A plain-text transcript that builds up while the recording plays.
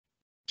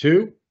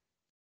Two.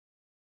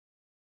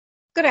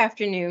 Good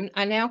afternoon.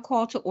 I now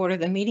call to order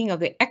the meeting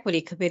of the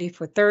Equity Committee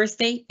for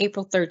Thursday,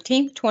 April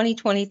 13th,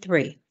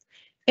 2023.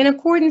 In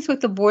accordance with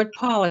the Board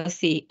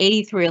Policy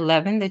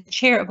 8311, the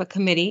chair of a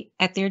committee,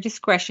 at their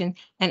discretion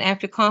and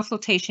after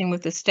consultation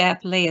with the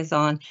staff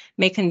liaison,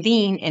 may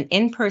convene an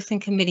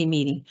in-person committee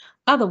meeting.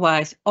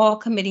 Otherwise, all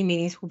committee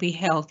meetings will be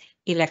held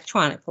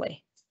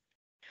electronically.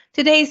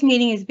 Today's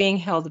meeting is being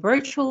held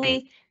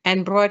virtually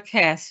and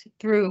broadcast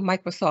through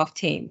Microsoft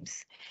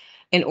Teams.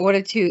 In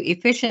order to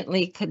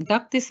efficiently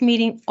conduct this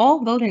meeting,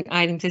 all voting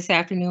items this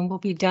afternoon will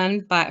be done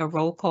by a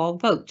roll call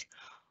vote.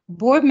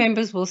 Board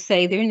members will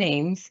say their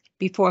names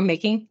before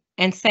making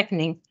and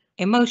seconding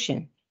a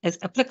motion as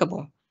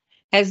applicable,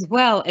 as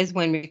well as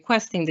when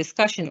requesting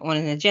discussion on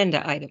an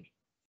agenda item.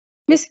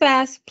 Ms.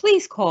 Bass,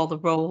 please call the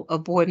roll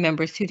of board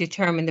members to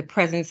determine the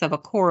presence of a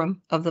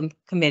quorum of the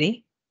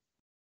committee.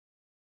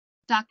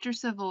 Dr.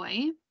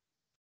 Savoy,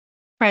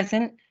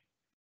 Present.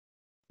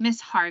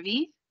 Ms.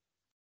 Harvey,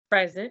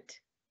 Present.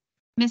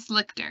 Ms.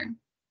 Lichter.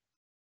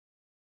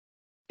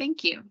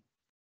 Thank you.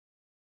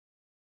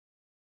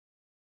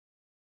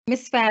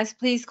 Ms. Bass,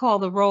 please call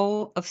the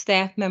roll of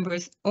staff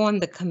members on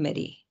the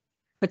committee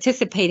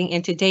participating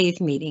in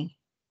today's meeting.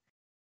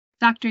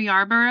 Dr.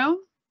 Yarborough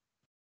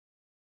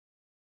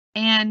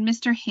and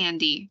Mr.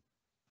 Handy.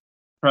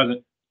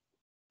 Present.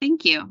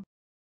 Thank you.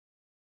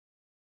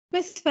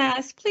 Ms.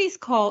 Bass, please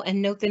call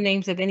and note the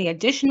names of any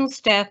additional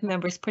staff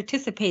members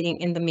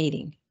participating in the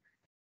meeting.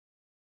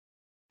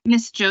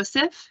 Ms.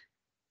 Joseph.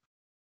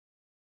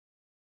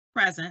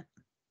 Present.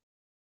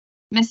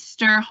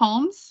 Mr.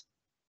 Holmes.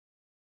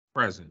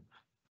 Present.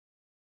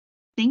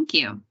 Thank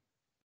you.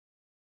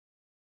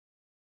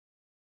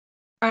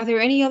 Are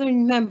there any other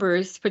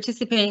members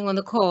participating on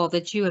the call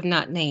that you have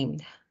not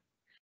named?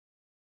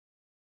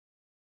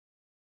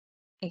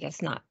 I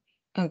guess not.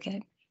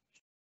 Okay.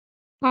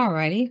 All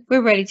righty,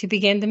 we're ready to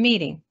begin the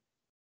meeting.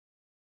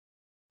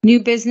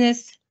 New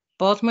business,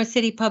 Baltimore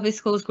City Public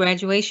Schools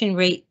graduation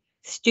rate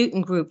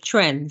student group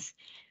trends.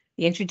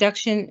 The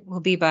introduction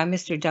will be by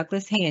Mr.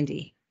 Douglas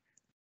Handy.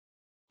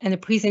 And a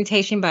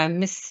presentation by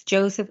Ms.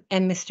 Joseph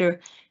and Mr.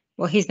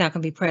 Well, he's not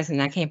going to be present.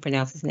 I can't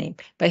pronounce his name,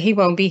 but he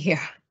won't be here.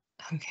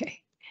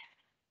 Okay.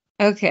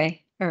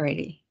 Okay. All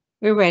righty.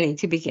 We're ready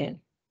to begin.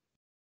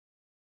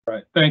 All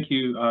right. Thank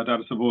you,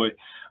 Dr. Savoy.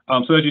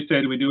 So as you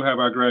stated, we do have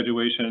our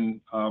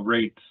graduation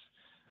rates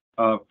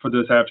for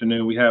this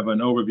afternoon. We have an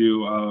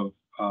overview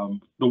of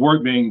the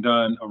work being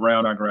done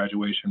around our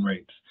graduation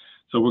rates.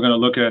 So we're going to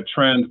look at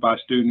trends by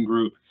student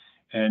group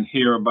and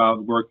hear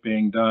about work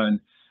being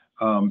done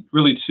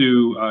really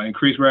to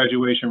increase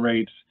graduation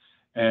rates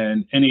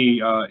and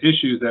any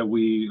issues that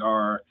we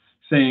are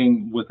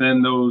seeing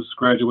within those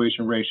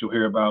graduation rates. You'll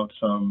hear about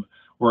some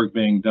work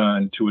being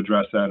done to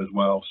address that as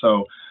well.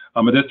 So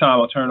at this time,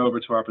 I'll turn it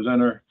over to our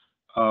presenter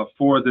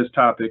for this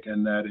topic,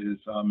 and that is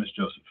Ms.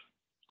 Joseph.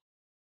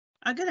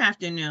 Good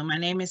afternoon. My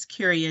name is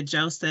Kyria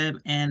Joseph,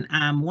 and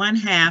I'm one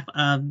half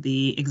of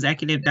the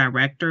executive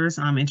directors.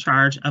 I'm in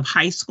charge of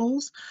high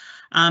schools.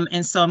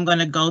 And so I'm going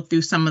to go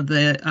through some of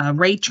the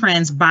rate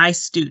trends by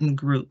student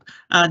group.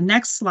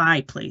 Next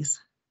slide,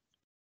 please.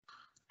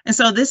 And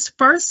so this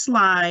first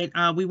slide,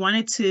 we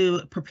wanted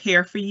to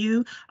prepare for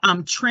you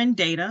trend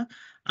data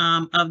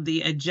of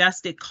the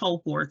adjusted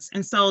cohorts.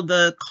 And so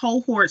the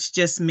cohorts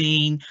just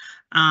mean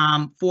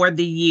for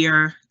the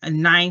year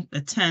 9th,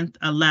 the 10th,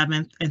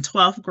 11th, and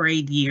 12th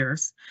grade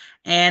years.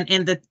 And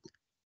in the,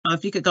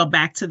 if you could go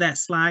back to that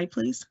slide,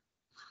 please.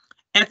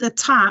 At the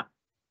top,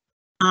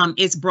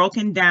 it's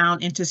broken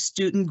down into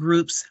student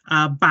groups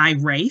by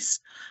race.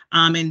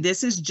 And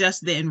this is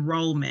just the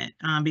enrollment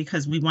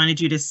because we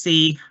wanted you to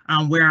see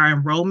where our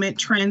enrollment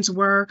trends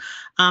were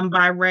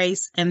by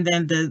race. And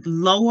then the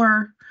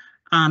lower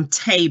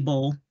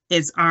table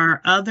is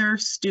our other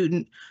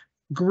student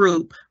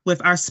group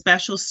with our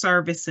special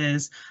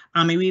services.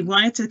 And we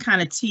wanted to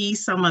kind of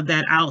tease some of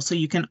that out so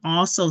you can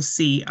also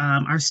see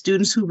our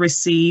students who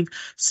receive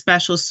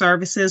special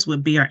services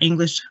would be our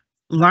English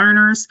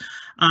learners,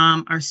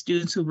 our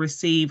students who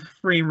receive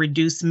free and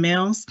reduced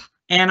meals,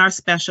 and our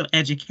special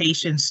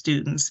education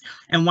students.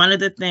 And one of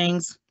the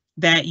things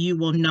that you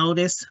will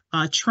notice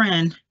a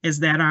trend is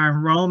that our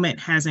enrollment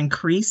has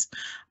increased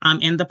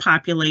in the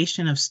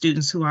population of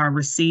students who are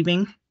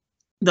receiving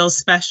those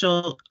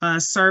special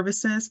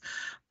services,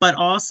 but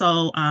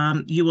also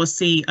you will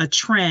see a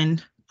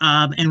trend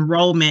of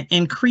enrollment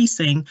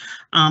increasing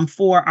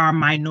for our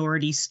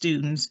minority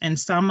students. And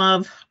some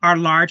of our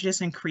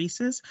largest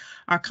increases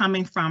are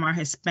coming from our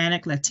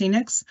Hispanic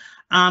Latinx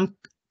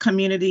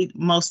community,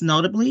 most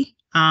notably,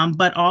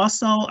 but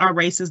also our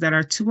races that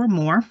are 2 or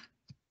more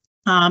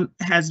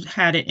has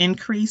had an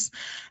increase,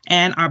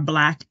 and our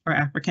Black or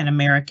African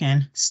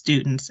American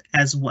students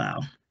as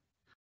well,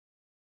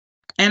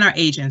 and our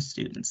Asian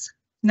students.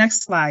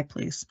 Next slide,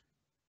 please.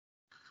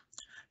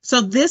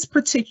 So this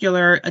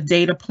particular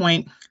data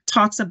point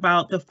talks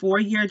about the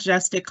 4-year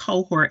adjusted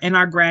cohort and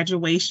our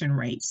graduation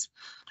rates.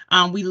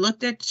 We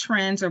looked at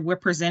trends, or we're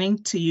presenting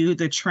to you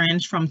the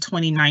trends from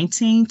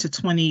 2019 to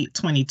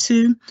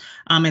 2022.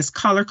 It's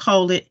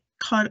color-coded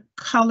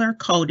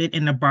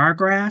in the bar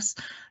graphs.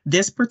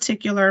 This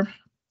particular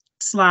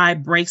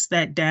slide breaks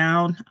that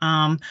down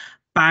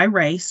by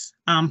race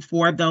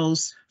for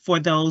those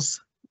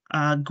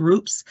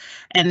groups.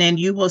 And then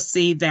you will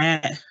see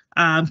that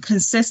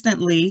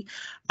consistently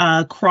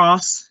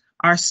across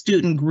our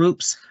student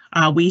groups,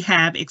 we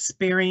have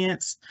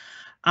experienced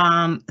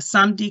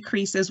some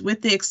decreases,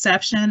 with the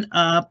exception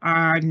of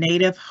our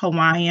Native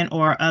Hawaiian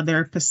or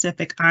other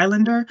Pacific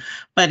Islander.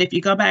 But if you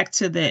go back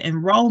to the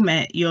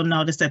enrollment, you'll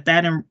notice that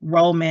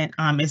enrollment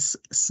is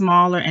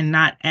smaller and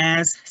not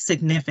as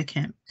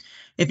significant.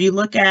 If you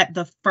look at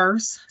the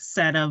first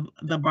set of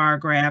the bar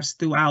graphs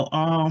throughout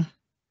all,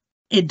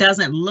 it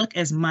doesn't look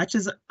as much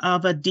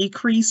of a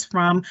decrease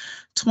from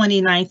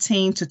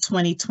 2019 to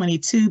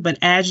 2022, but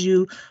as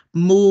you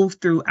move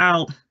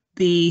throughout,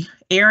 the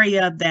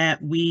area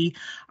that we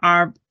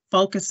are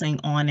focusing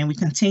on, and we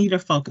continue to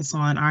focus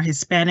on, our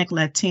Hispanic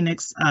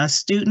Latinx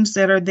students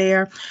that are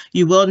there,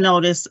 you will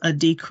notice a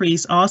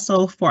decrease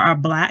also for our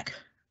Black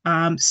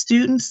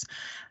students,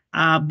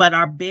 but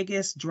our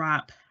biggest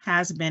drop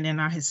has been in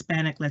our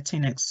Hispanic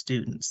Latinx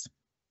students.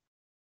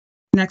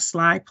 Next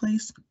slide,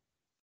 please.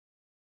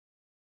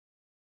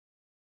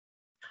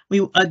 We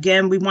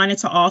wanted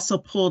to also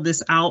pull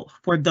this out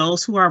for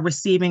those who are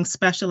receiving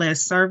special ed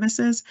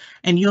services,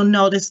 and you'll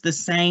notice the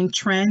same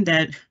trend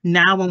that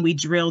now when we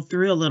drill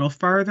through a little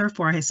further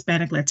for our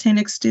Hispanic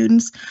Latinx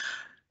students,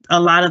 a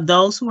lot of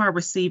those who are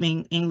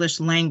receiving English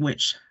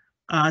language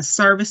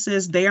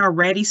services, they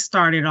already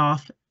started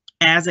off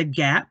as a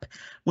gap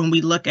when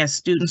we look at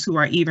students who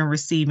are even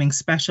receiving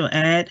special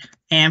ed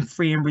and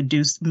free and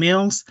reduced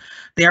meals.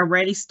 They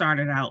already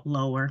started out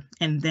lower,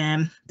 and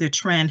then the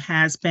trend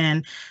has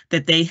been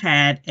that they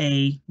had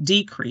a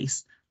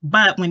decrease.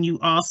 But when you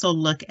also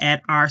look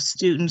at our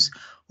students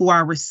who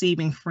are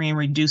receiving free and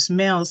reduced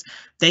meals,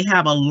 they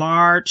have a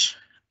large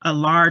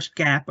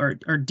gap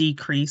or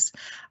decrease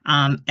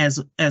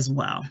as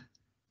well.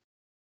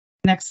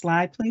 Next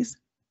slide, please.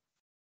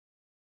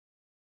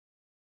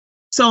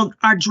 So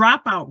our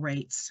dropout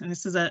rates, and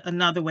this is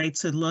another way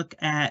to look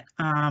at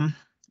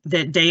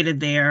the data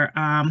there.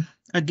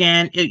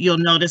 Again, you'll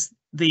notice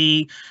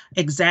the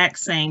exact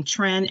same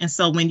trend. And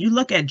so when you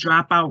look at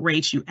dropout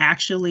rates, you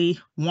actually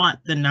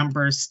want the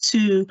numbers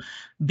to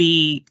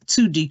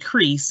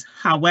decrease.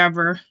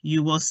 However,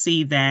 you will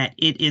see that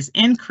it is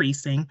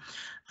increasing,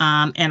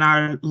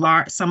 and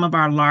some of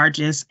our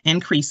largest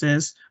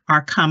increases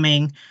are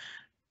coming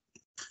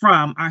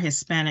from our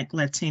Hispanic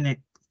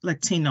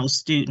Latino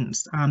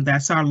students.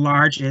 That's our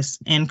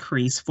largest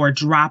increase for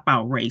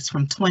dropout rates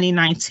from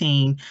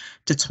 2019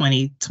 to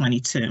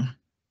 2022.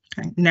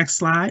 Okay, next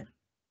slide.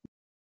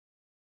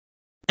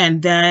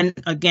 And then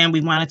again, we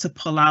wanted to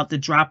pull out the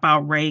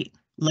dropout rate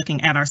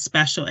looking at our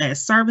special ed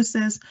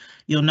services.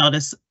 You'll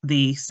notice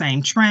the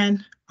same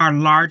trend. Our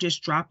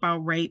largest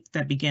dropout rate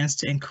that begins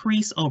to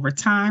increase over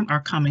time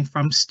are coming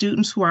from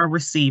students who are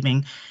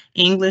receiving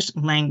English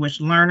language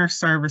learner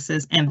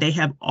services, and they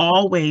have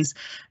always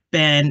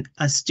been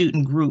a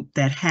student group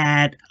that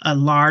had a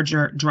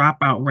larger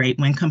dropout rate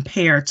when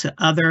compared to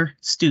other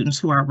students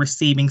who are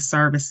receiving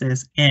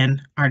services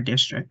in our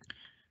district.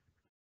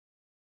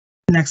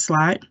 Next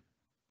slide.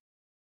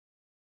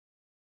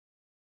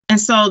 And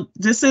so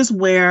this is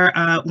where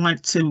I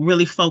want to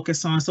really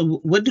focus on.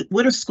 So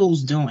what are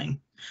schools doing?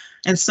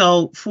 And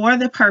so for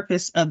the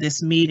purpose of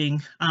this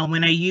meeting,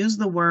 when I use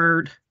the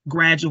word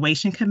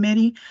graduation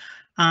committee,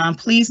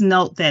 please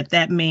note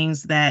that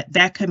means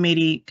that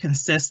committee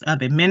consists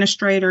of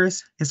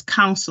administrators, its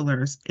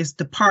counselors, its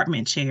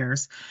department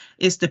chairs,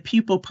 it's the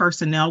pupil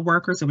personnel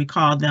workers, and we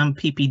call them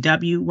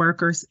PPW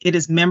workers. It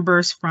is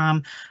members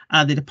from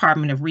the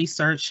Department of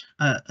Research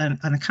and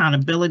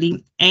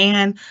Accountability,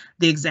 and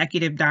the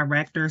executive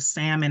director,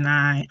 Sam, and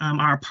I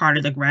are part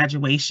of the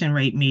graduation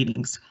rate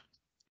meetings.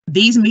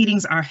 These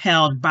meetings are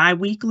held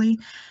bi-weekly,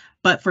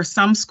 but for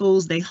some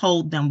schools, they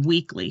hold them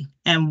weekly.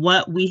 And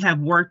what we have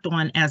worked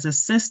on as a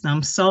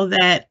system so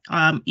that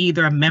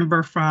either a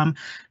member from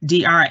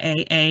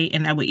DRAA,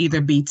 and that would either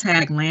be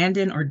Tag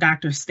Landon or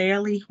Dr.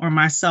 Staley or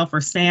myself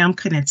or Sam,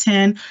 can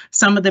attend.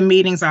 Some of the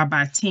meetings are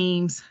by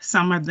teams,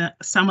 some of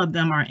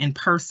them are in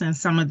person,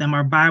 some of them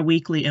are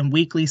bi-weekly and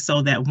weekly,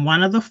 so that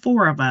one of the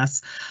four of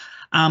us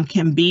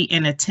can be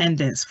in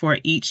attendance for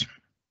each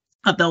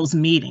of those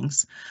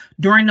meetings.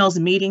 During those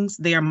meetings,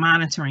 they are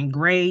monitoring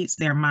grades,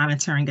 they're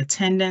monitoring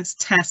attendance,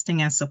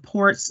 testing, and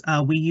supports.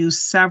 We use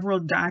several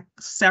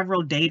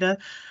data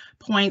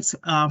points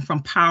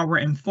from Power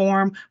and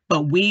Form,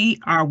 but we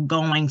are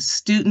going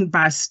student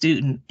by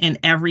student in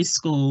every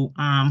school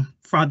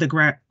for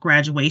the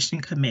graduation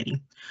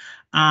committee.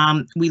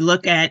 We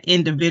look at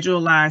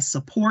individualized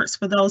supports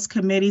for those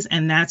committees,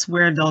 and that's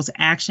where those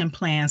action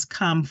plans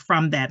come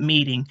from that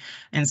meeting.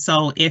 And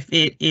so if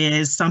it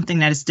is something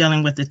that is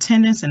dealing with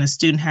attendance and a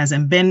student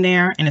hasn't been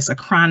there and it's a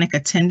chronic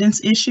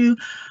attendance issue,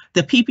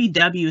 the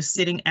PPW is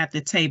sitting at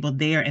the table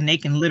there, and they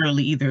can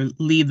literally either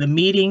leave the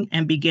meeting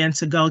and begin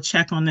to go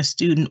check on the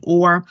student,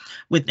 or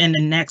within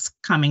the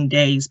next coming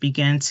days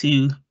begin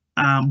to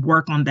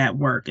work on that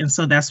work. And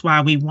so that's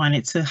why we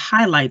wanted to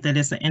highlight that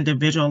it's an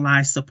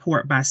individualized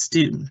support by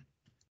student.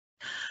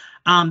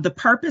 The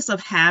purpose of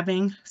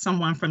having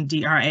someone from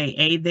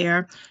DRAA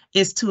there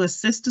is to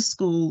assist the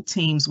school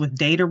teams with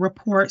data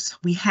reports.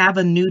 We have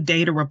a new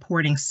data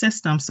reporting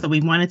system, so we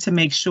wanted to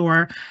make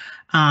sure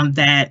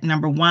that,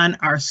 number one,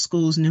 our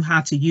schools knew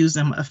how to use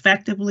them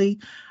effectively.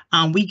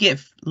 We get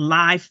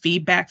live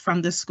feedback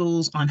from the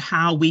schools on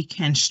how we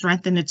can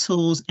strengthen the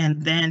tools,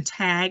 and then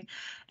TAG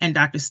and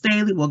Dr.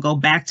 Staley will go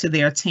back to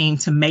their team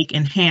to make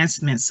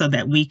enhancements so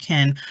that we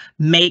can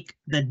make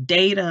the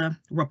data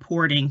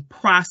reporting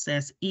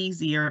process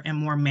easier and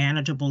more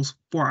manageable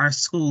for our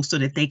schools so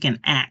that they can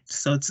act.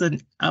 So it's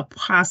a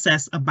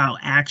process about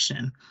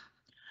action.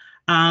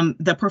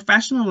 The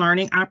professional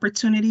learning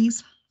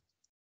opportunities.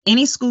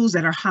 Any schools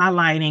that are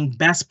highlighting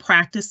best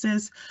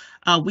practices,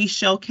 we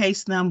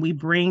showcase them. We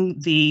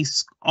bring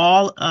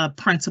all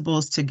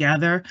principals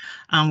together.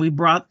 We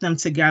brought them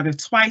together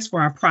twice for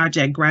our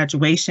project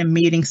graduation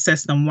meeting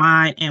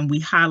system-wide, and we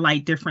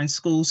highlight different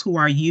schools who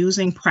are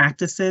using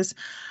practices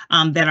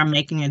that are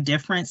making a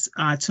difference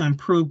to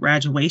improve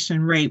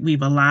graduation rate.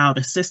 We've allowed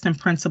assistant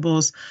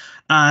principals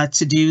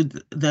to do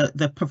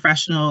the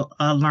professional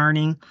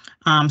learning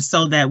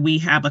so that we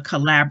have a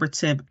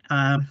collaborative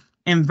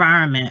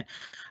environment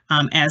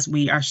as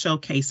we are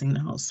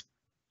showcasing those.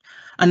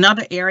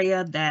 Another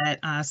area that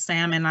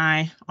Sam and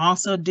I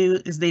also do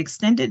is the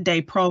extended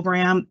day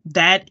program.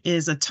 That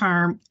is a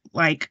term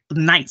like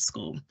night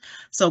school.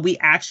 So we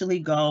actually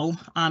go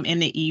in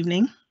the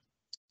evening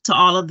to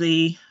all of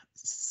the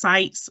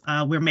sites.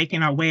 We're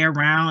making our way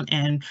around,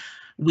 and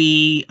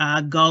we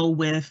go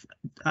with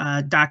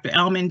Dr.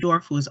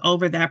 Elmendorf, who is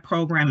over that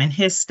program, and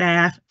his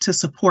staff to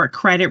support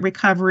credit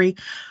recovery.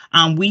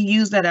 We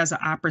use that as an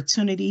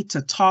opportunity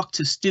to talk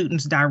to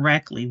students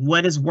directly.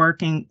 What is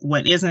working,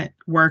 what isn't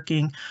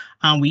working.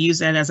 We use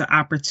that as an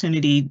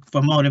opportunity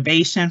for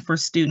motivation for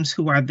students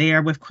who are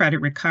there with credit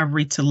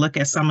recovery to look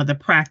at some of the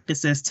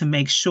practices to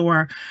make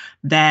sure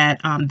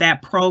that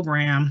that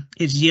program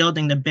is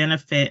yielding the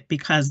benefit,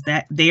 because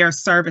that they are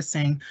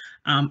servicing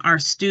our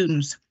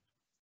students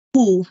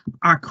who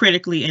are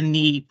critically in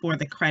need for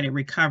the credit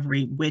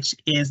recovery, which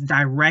is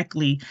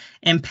directly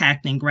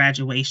impacting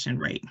graduation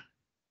rate.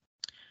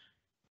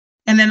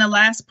 And then the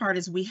last part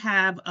is we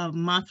have a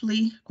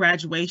monthly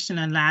graduation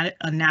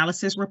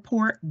analysis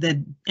report.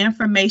 The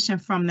information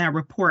from that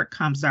report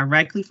comes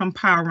directly from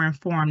Power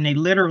Inform. They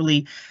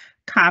literally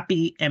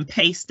copy and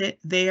paste it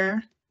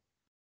there.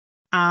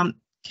 Can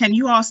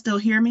you all still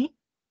hear me?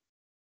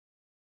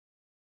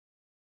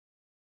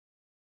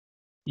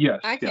 Yes.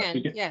 I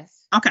can,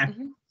 yes. Okay.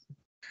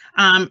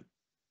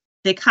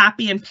 They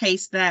copy and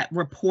paste that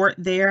report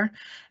there.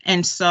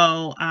 And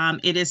so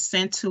it is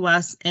sent to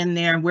us in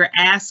there. We're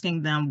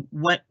asking them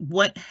what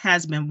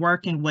has been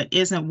working, what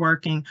isn't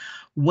working,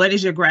 what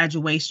is your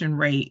graduation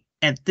rate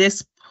at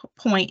this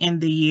point in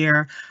the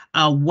year,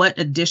 what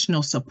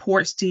additional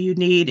supports do you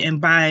need? And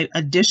by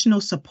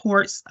additional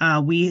supports,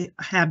 we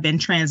have been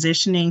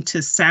transitioning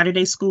to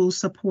Saturday school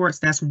supports.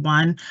 That's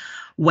one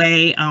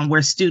way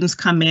where students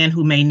come in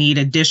who may need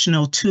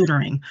additional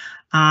tutoring.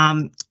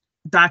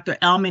 Dr.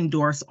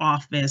 Elmendorf's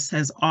office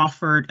has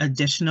offered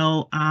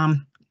additional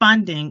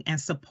funding and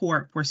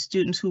support for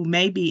students who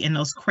may be in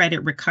those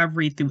credit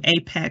recovery through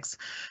Apex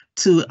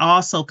to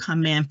also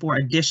come in for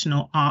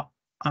additional off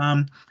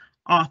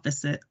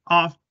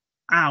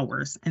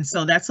hours. And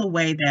so that's a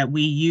way that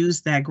we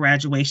use that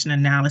graduation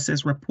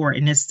analysis report,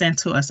 and it's sent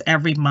to us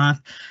every month.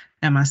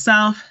 And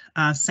myself,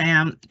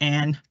 Sam,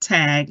 and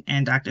TAG,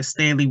 and Dr.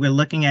 Staley, we're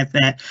looking at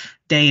that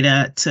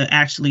data to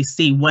actually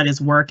see what is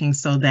working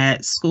so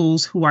that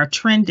schools who are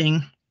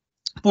trending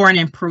for an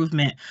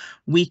improvement,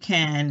 we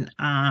can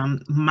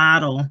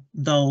model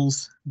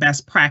those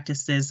best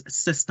practices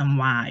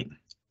system-wide.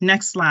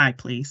 Next slide,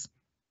 please.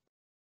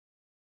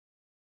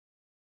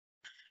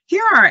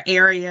 Here are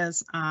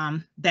areas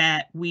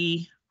that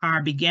we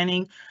are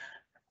beginning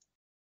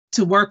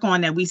to work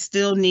on that we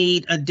still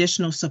need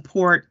additional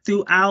support.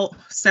 Throughout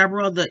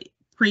several of the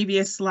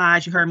previous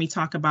slides, you heard me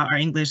talk about our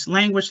English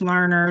language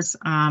learners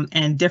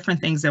and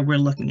different things that we're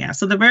looking at.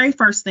 So the very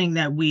first thing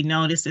that we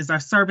notice is our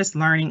service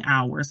learning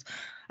hours.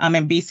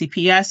 In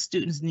BCPS,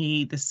 students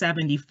need the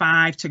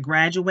 75 to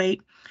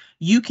graduate.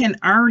 You can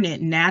earn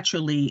it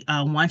naturally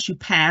once you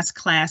pass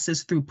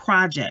classes through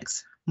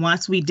projects.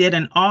 Once we did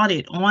an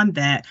audit on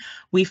that,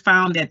 we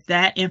found that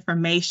that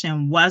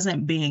information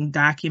wasn't being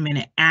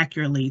documented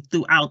accurately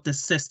throughout the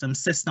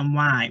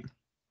system-wide.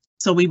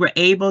 So we were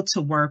able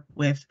to work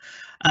with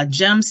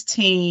GEMS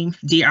team,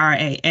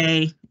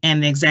 DRAA,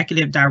 and the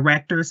executive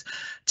directors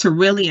to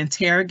really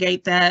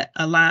interrogate that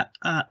a lot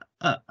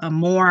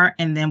more,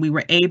 and then we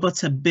were able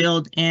to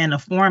build in a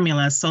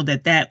formula so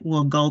that that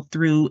will go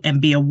through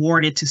and be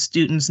awarded to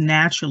students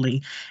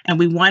naturally. And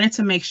we wanted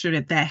to make sure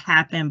that that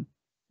happened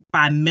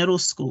by middle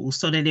school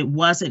so that it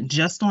wasn't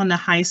just on the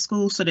high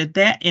school, so that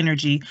that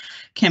energy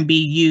can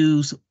be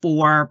used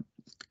for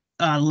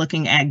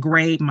looking at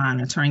grade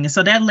monitoring. And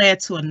so that led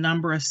to a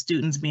number of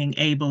students being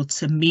able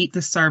to meet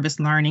the service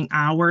learning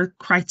hour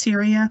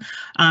criteria.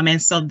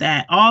 And so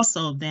that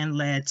also then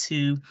led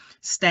to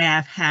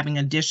staff having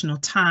additional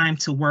time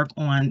to work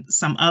on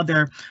some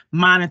other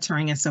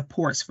monitoring and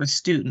supports for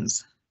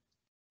students.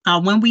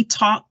 When we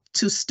talk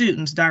to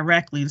students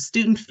directly, the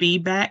student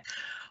feedback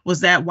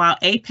was that while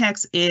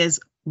Apex is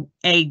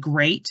a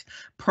great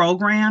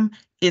program,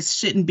 it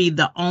shouldn't be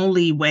the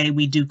only way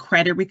we do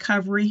credit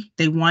recovery.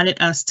 They wanted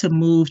us to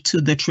move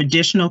to the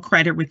traditional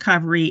credit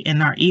recovery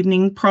in our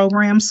evening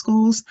program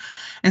schools.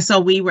 And so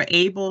we were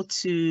able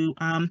to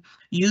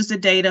use the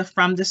data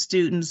from the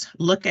students,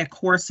 look at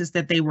courses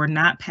that they were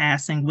not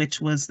passing, which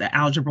was the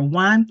Algebra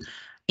 1,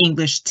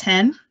 English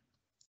 10.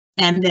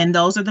 And then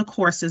those are the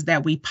courses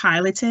that we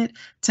piloted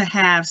to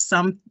have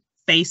some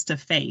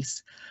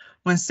face-to-face.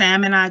 When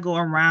Sam and I go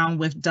around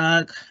with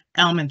Doug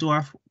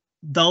Elmendorf,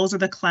 those are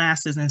the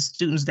classes and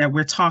students that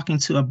we're talking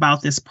to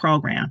about this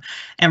program.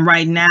 And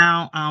right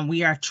now,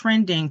 we are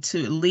trending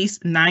to at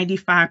least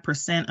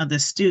 95% of the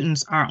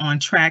students are on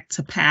track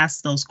to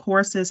pass those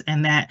courses,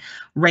 and that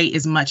rate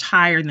is much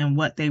higher than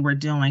what they were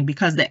doing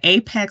because the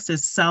Apex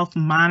is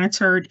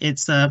self-monitored.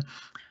 It's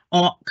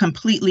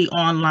completely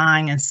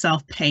online and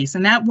self-paced,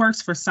 and that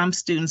works for some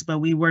students, but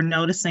we were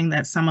noticing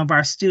that some of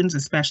our students,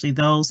 especially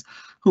those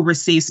who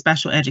receive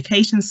special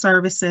education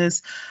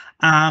services,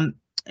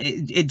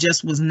 it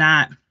just was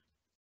not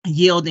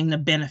yielding the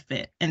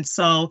benefit. And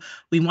so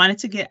we wanted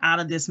to get out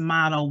of this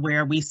model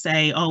where we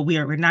say, oh,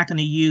 we're not going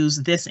to use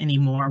this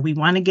anymore. We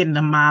want to get in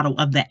the model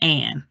of the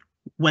and.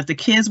 What the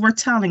kids were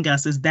telling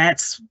us is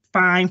that's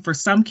fine for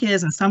some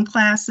kids in some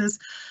classes,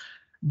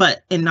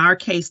 but in our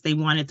case, they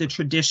wanted the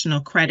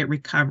traditional credit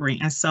recovery.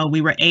 And so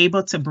we were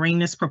able to bring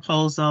this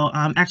proposal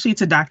actually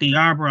to Dr.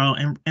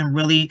 Yarbrough and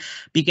really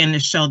begin to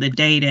show the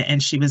data.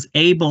 And she was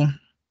able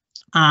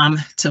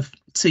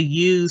to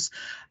use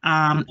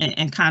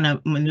and kind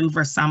of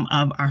maneuver some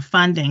of our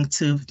funding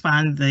to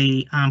fund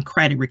the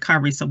credit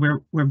recovery. So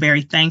we're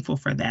very thankful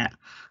for that.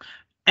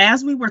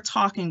 As we were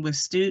talking with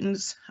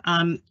students,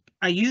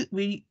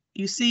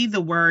 you see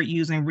the word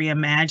using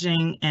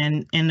reimagining,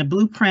 and in the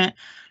blueprint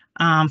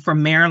for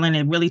Maryland,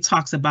 it really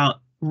talks about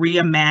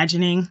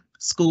reimagining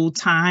school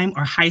time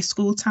or high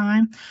school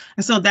time.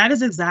 And so that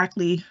is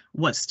exactly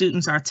what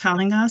students are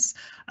telling us.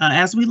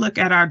 As we look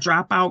at our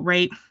dropout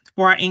rate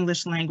for our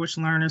English language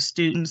learner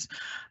students,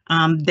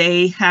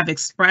 they have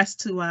expressed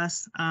to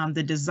us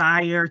the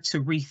desire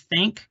to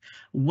rethink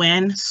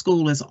when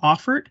school is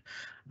offered.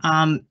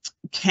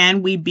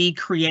 Can we be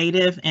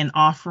creative in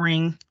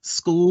offering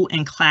school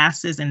and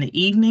classes in the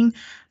evening?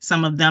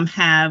 Some of them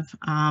have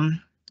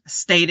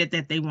stated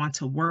that they want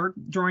to work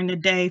during the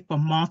day for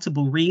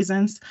multiple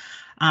reasons,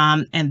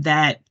 and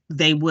that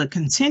they would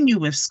continue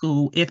with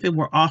school if it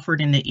were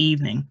offered in the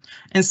evening.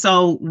 And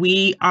so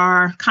we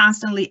are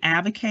constantly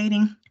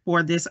advocating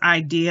for this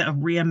idea of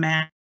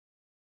reimagining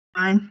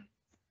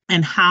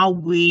and how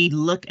we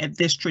look at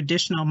this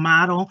traditional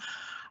model.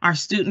 Our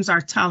students are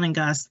telling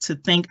us to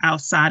think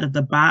outside of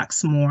the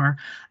box more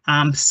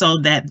so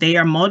that they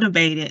are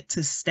motivated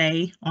to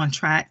stay on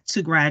track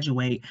to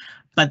graduate.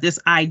 But this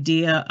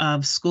idea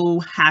of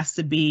school has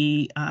to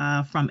be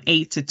from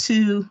 8 to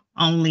 2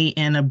 only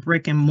in a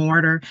brick and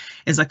mortar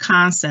is a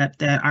concept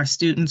that our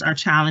students are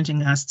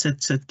challenging us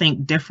to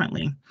think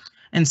differently.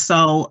 And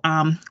so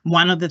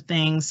one of the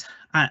things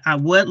I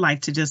would like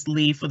to just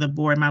leave for the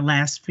board my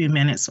last few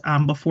minutes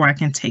before I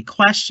can take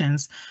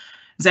questions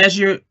is as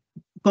you're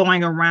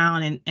going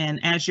around and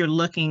as you're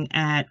looking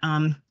at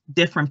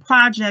different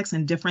projects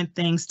and different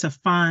things to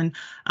fund,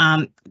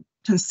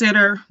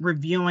 consider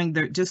reviewing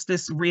just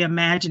this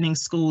reimagining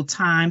school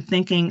time,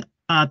 thinking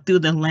through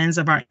the lens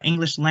of our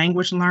English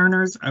language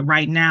learners.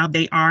 Right now,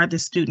 they are the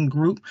student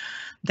group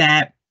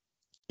that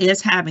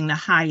is having the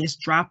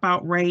highest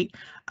dropout rate.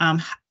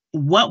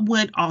 What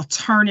would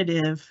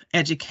alternative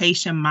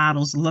education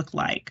models look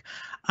like?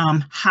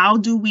 How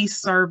do we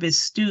service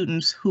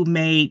students who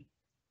made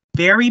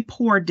very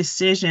poor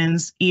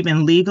decisions,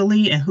 even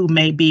legally, and who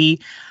may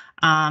be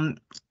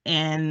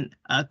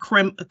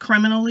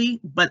criminally,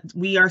 but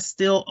they're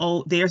still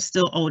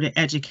owed an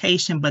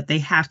education, but they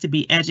have to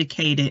be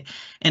educated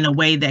in a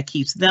way that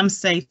keeps them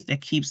safe, that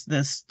keeps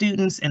the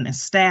students and the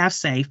staff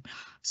safe.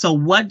 So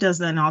what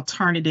does an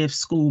alternative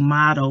school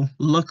model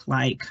look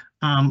like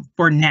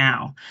for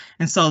now?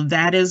 And so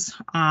that is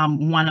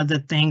one of the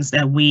things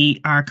that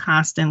we are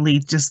constantly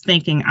just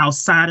thinking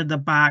outside of the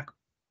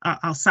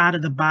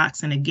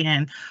box, and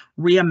again,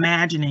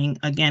 reimagining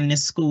again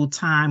this school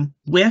time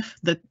with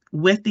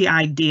the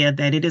idea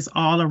that it is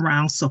all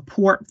around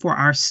support for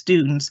our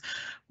students,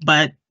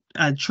 but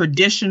a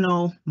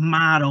traditional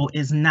model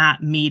is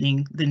not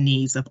meeting the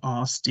needs of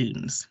all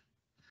students.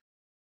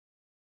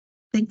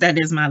 I think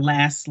that is my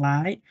last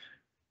slide.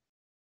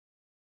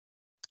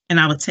 and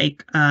I will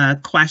take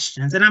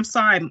questions. And I'm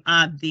sorry,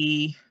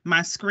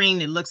 my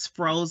screen, it looks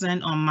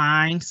frozen on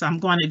mine, so I'm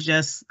going to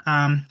just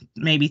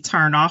maybe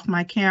turn off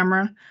my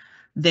camera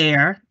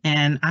there,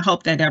 and I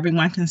hope that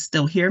everyone can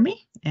still hear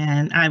me,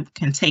 and I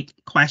can take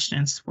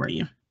questions for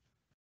you.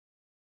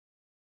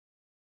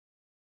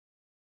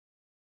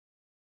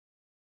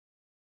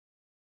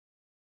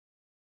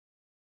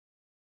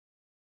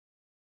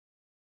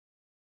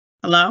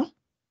 Hello?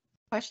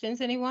 Questions,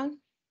 anyone?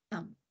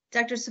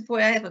 Dr.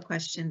 Savoy, I have a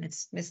question.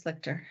 It's Ms.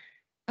 Lichter.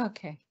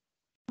 Okay.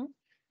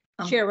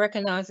 Chair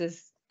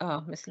recognizes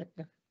Ms.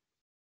 Lichter.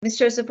 Ms.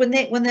 Joseph, when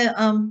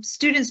the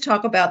students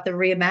talk about the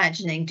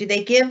reimagining, do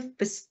they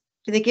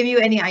give you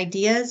any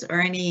ideas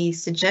or any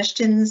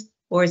suggestions,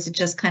 or is it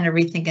just kind of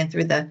rethinking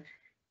through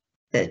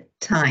the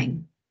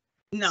time?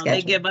 No, schedule?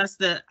 They give us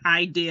the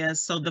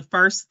ideas. So the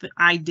first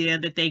idea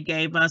that they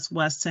gave us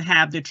was to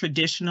have the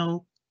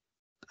traditional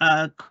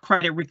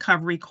credit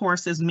recovery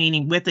courses,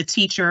 meaning with a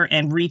teacher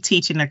and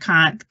reteaching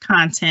the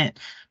content,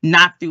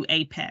 not through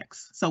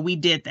Apex. So we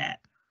did that.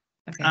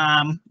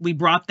 Okay. We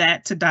brought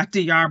that to Dr.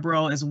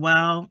 Yarbrough as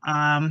well,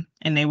 and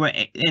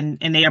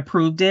they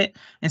approved it.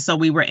 And so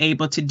we were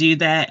able to do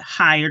that,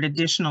 hired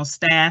additional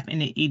staff in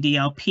the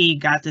EDLP,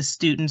 got the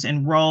students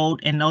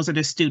enrolled, and those are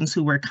the students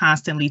who we're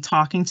constantly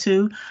talking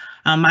to.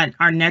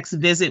 Our next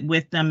visit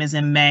with them is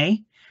in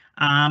May.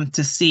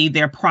 To see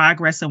their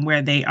progress and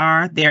where they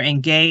are. They're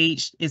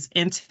engaged, it's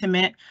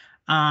intimate.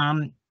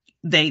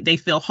 They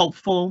feel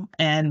hopeful,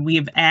 and we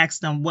have asked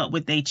them what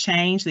would they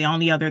change. The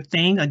only other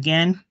thing,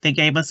 again, they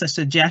gave us a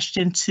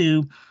suggestion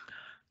to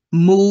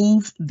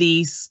move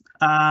these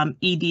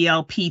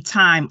EDLP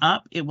time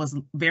up. It was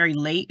very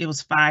late. It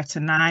was 5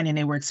 to 9, and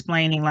they were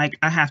explaining, like,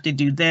 I have to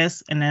do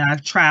this, and then I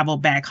travel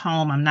back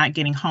home. I'm not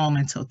getting home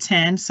until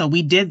 10. So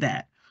we did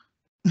that.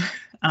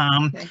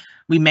 Okay.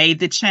 We made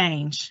the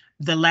change.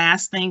 The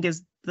last thing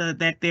is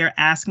that they're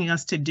asking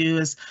us to do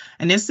is,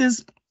 and this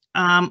is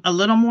a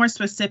little more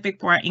specific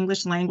for our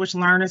English language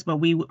learners, but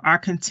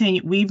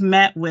we've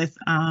met with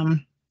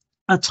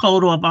a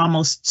total of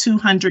almost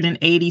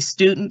 280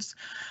 students,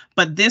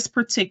 but this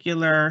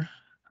particular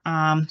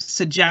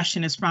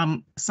suggestion is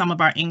from some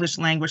of our English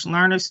language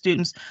learner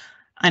students,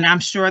 and I'm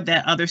sure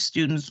that other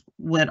students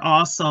would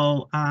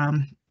also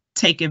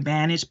take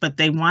advantage, but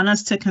they want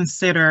us to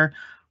consider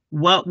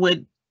what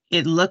would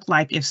it look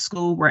like if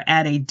school were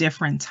at a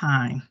different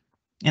time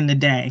in the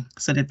day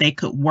so that they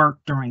could work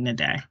during the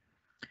day.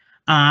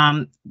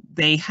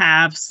 They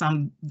have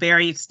some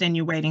very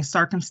extenuating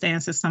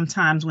circumstances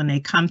sometimes when they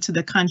come to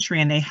the country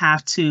and they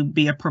have to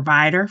be a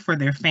provider for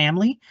their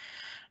family.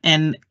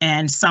 And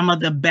some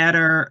of the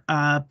better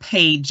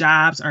paid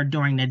jobs are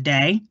during the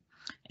day.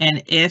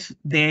 And if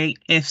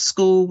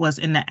school was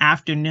in the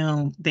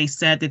afternoon, they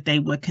said that they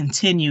would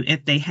continue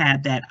if they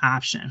had that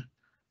option.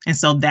 And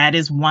so that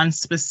is one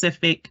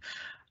specific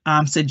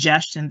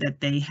suggestion that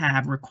they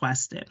have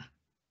requested.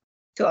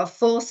 So a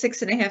full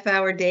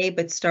 6.5-hour day,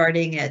 but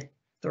starting at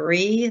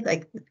 3,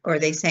 like, or are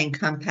they saying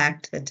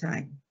compact the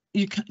time?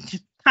 You can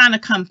kind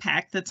of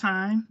compact the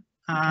time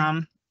Okay.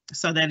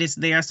 so that it's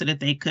there so that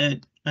they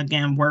could,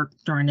 again, work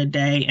during the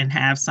day and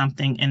have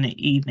something in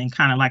the evening,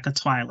 kind of like a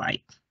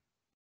twilight.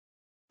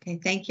 Okay,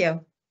 thank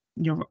you.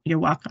 You're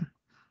welcome.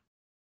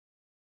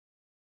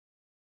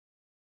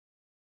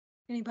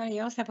 Anybody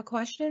else have a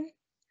question?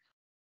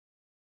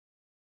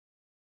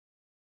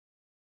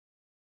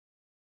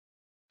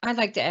 I'd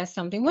like to ask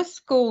something. What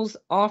schools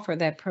offer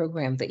that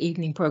program, the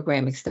evening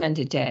program,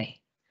 extended day?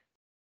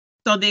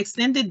 So the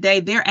extended day,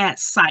 they're at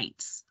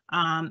sites.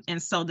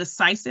 And so the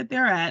sites that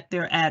they're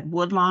at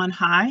Woodlawn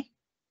High,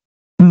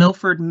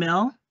 Milford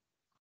Mill,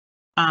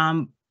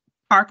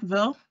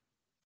 Parkville,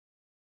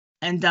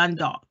 and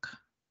Dundalk.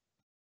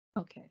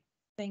 Okay,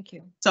 thank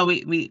you. So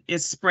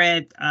it's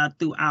spread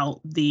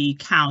throughout the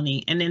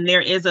county. And then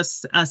there is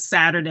a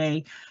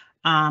Saturday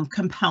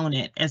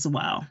component as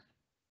well.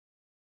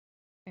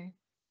 Okay.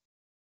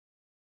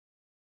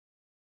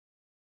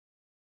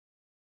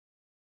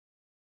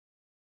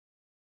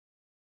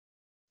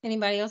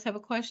 Anybody else have a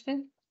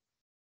question?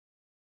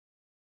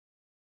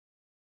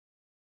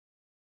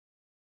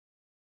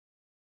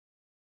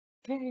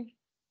 Okay.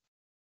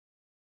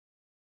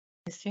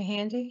 Mr.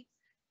 Handy?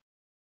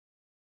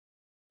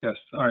 Yes.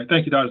 All right.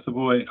 Thank you, Dr.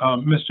 Savoy.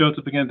 Ms.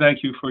 Joseph, again,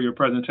 thank you for your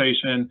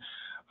presentation.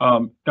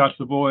 Dr.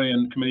 Savoy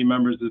and committee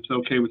members, if it's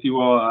okay with you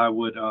all, I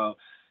would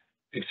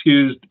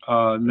excuse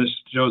Ms.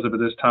 Joseph at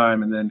this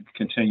time and then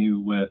continue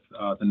with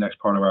the next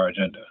part of our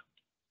agenda.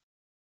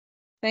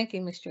 Thank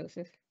you, Ms.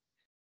 Joseph.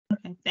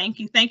 Okay, thank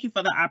you. Thank you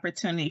for the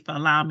opportunity for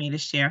allowing me to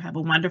share. Have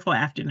a wonderful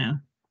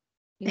afternoon.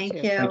 Thank too.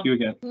 you. Thank you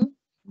again.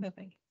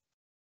 Bye-bye.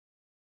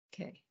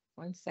 Okay,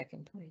 1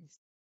 second, please.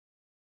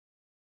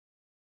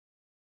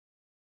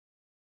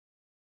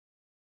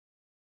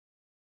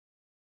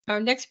 Our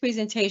next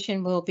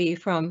presentation will be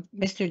from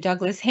Mr.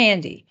 Douglas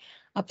Handy,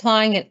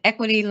 Applying an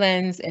Equity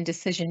Lens in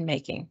Decision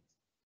Making.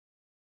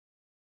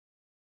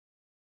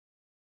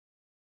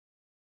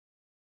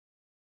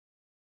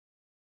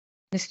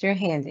 Mr.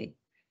 Handy.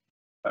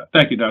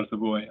 Thank you, Dr.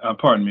 Savoy.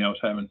 Pardon me, I was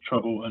having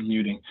trouble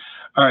unmuting.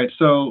 All right,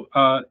 so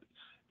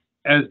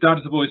as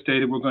Dr. Savoy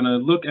stated, we're going to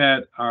look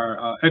at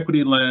our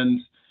equity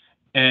lens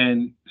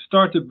and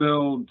start to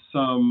build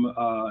some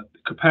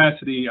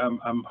capacity,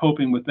 I'm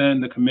hoping,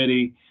 within the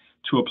committee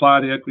to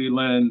apply the equity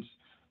lens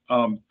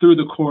through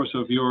the course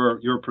of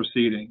your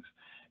proceedings.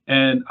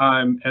 And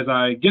as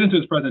I get into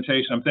this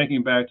presentation, I'm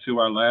thinking back to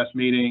our last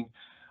meeting.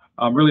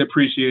 Really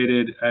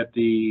appreciated at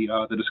the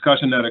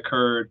discussion that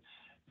occurred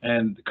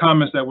and the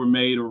comments that were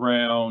made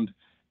around,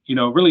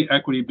 really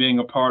equity being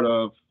a part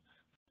of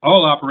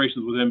all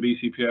operations within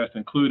BCPS,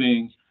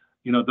 including,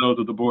 those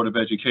of the Board of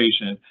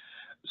Education.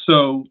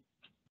 So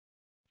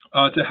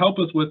to help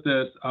us with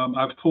this,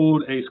 I've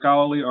pulled a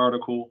scholarly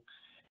article,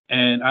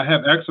 and I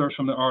have excerpts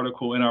from the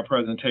article in our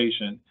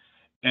presentation.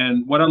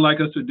 And what I'd like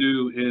us to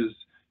do is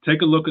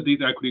take a look at these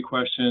equity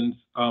questions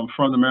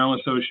from the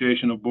Maryland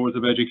Association of Boards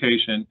of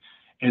Education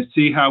and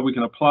see how we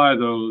can apply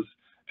those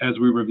as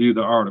we review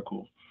the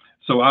article.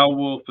 So I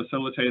will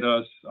facilitate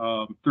us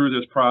through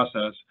this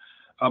process.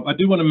 I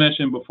do want to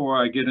mention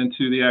before I get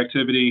into the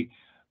activity,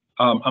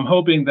 I'm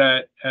hoping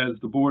that as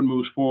the board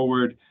moves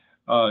forward,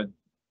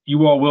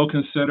 you all will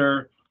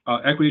consider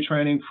equity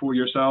training for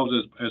yourselves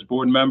as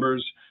board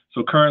members.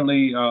 So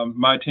currently,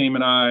 my team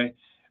and I,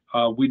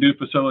 we do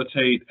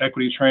facilitate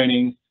equity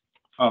training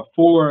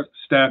for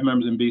staff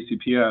members in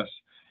BCPS.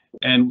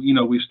 And,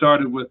 we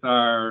started with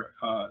our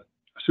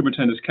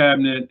superintendent's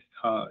cabinet,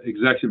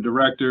 executive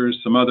directors,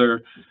 some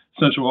other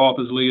central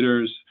office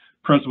leaders,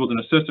 principals and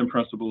assistant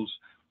principals.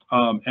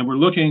 And we're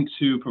looking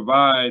to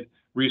provide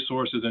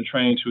resources and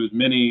training to as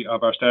many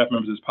of our staff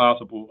members as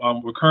possible.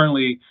 We're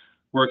currently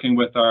working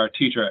with our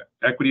Teacher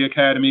Equity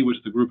Academy, which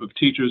is a group of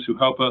teachers who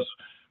help us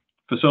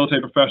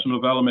facilitate professional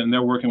development, and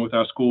they're working with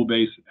our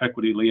school-based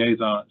equity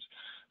liaisons.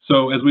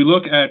 So as we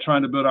look at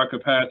trying to build our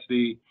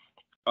capacity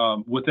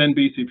within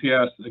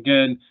BCPS,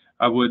 again,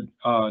 I would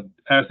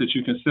ask that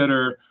you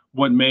consider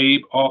what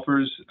MABE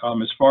offers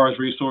as far as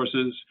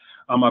resources.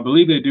 I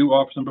believe they do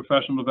offer some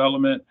professional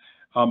development.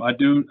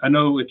 I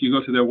know if you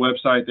go to their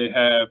website, they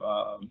have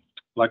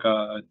like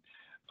a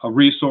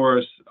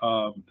resource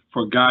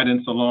for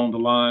guidance along the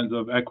lines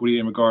of equity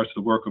in regards to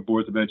the work of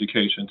boards of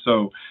education.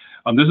 So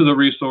this is a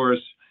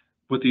resource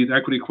with these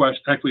equity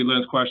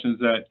lens questions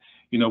that,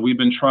 we've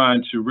been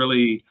trying to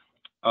really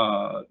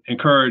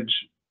encourage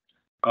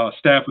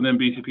staff within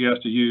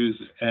BCPS to use,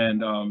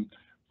 and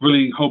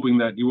really hoping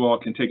that you all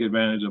can take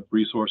advantage of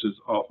resources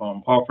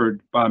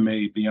offered by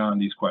MABE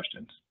beyond these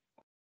questions.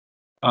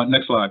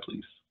 Next slide,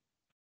 please.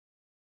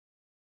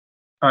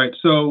 All right,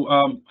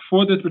 so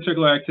for this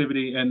particular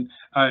activity, and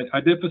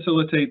I did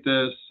facilitate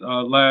this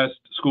last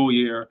school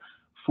year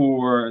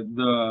for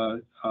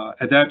the,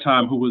 at that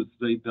time, who was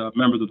the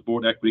members of the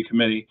Board Equity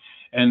Committee.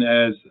 And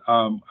as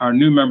our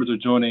new members are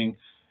joining,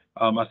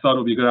 I thought it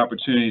would be a good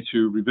opportunity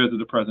to revisit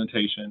the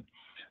presentation.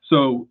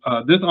 So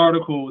this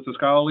article is a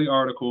scholarly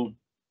article,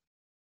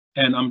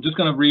 and I'm just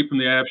going to read from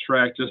the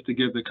abstract just to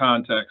give the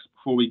context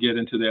before we get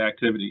into the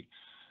activity.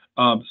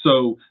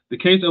 So the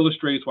case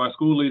illustrates why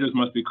school leaders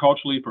must be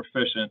culturally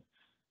proficient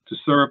to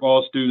serve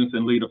all students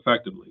and lead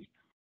effectively.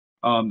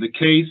 The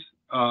case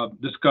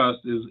discussed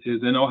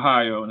is in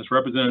Ohio, and it's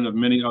representative of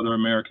many other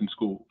American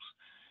schools.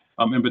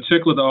 In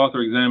particular, the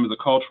author examines the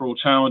cultural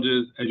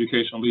challenges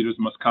educational leaders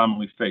must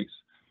commonly face.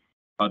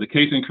 The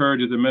case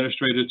encourages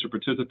administrators to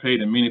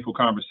participate in meaningful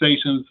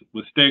conversations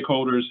with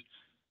stakeholders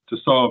to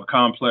solve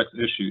complex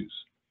issues.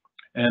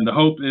 And the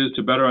hope is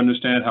to better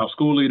understand how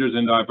school leaders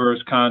in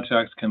diverse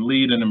contexts can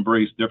lead and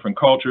embrace different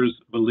cultures,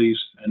 beliefs,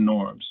 and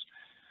norms.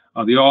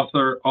 The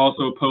author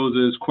also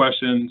poses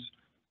questions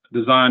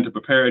designed to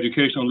prepare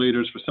educational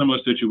leaders for similar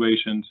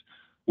situations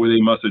where they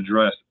must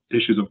address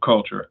issues of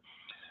culture.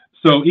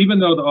 So even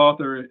though the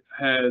author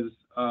has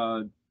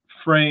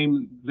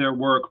framed their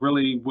work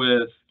really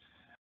with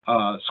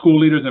school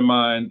leaders in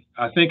mind,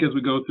 I think as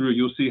we go through,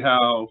 you'll see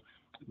how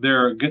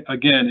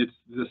again,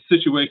 the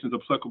situation is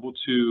applicable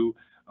to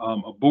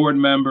a board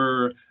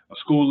member, a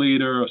school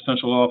leader, a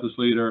central office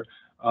leader,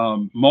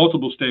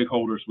 multiple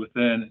stakeholders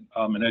within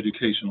an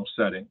educational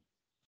setting.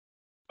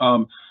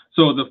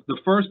 So the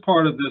first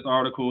part of this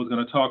article is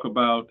going to talk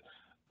about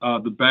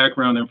the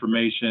background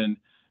information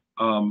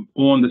on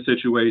the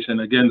situation.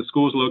 Again, the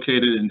school is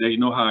located in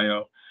Dayton,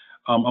 Ohio.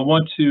 I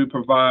want to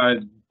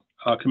provide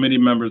committee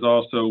members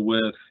also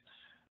with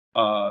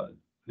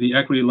the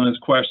equity lens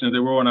questions. They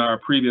were on our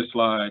previous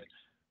slide,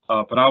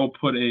 but I will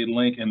put a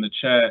link in the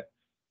chat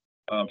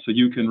so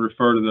you can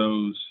refer to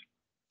those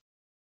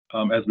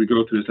as we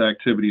go through this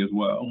activity as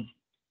well.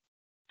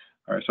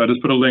 All right, so I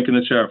just put a link in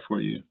the chat for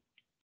you.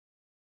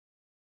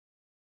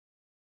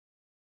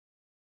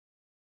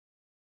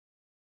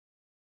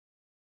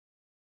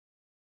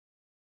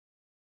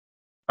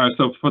 All right,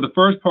 so for the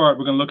first part,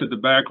 we're going to look at the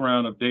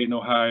background of Dayton,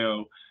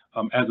 Ohio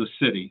as a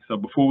city. So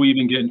before we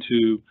even get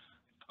into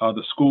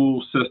the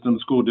school system, the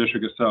school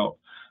district itself.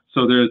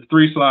 So there's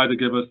 3 slides that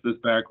give us this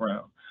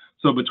background.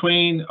 So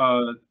between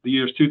the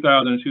years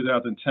 2000 and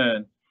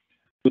 2010,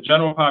 the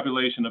general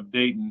population of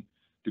Dayton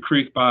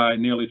decreased by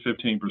nearly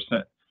 15%.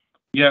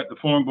 yet the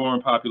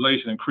foreign-born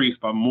population increased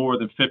by more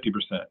than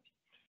 50%,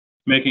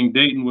 making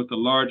Dayton with the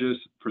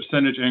largest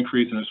percentage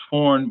increase in its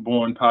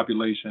foreign-born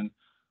population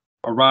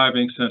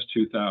arriving since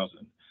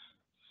 2000.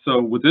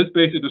 So with this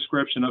basic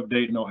description of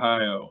Dayton,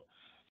 Ohio,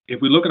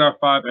 if we look at our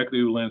 5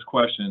 equity lens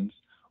questions,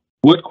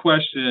 what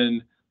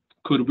question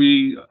could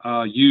we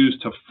use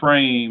to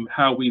frame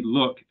how we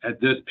look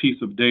at this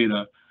piece of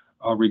data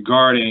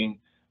regarding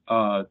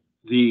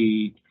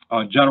the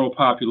general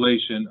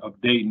population of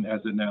Dayton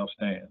as it now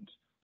stands?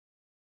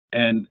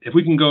 And if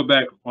we can go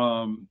back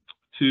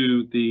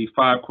to the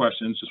 5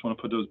 questions, just want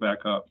to put those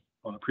back up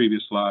on the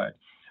previous slide.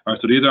 All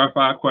right, so these are our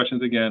 5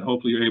 questions again.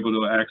 Hopefully you're able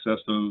to access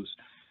those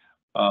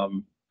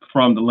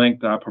from the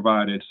link that I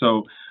provided.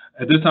 So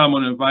at this time, I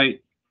want to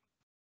invite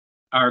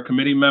our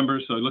committee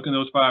members, so looking at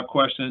those 5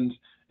 questions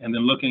and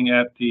then looking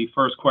at the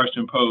first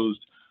question posed,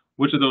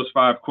 which of those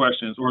 5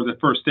 questions, or the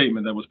first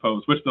statement that was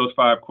posed, which of those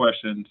 5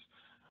 questions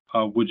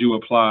would you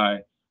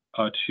apply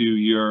to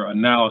your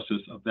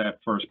analysis of that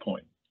first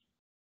point?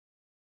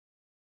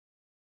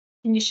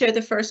 Can you share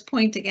the first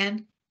point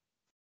again?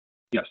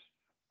 Yes.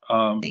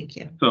 Thank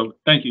you. So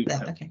thank you.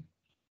 Okay.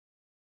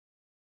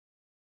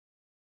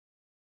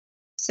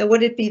 So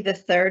would it be the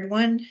third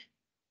one?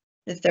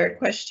 The third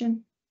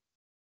question?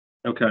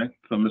 Okay,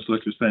 so Ms.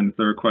 Lichter's saying the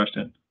third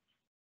question.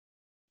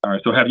 All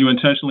right, so have you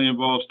intentionally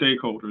involved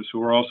stakeholders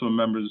who are also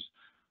members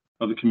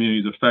of the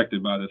communities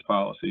affected by this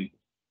policy?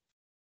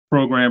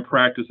 Program,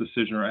 practice,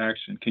 decision, or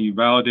action. Can you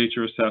validate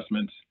your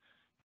assessments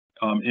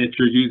if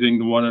you're using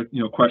the one,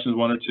 questions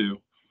 1 or 2?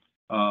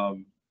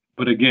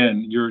 But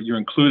again, you're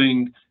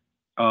including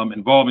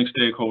involving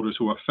stakeholders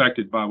who are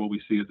affected by what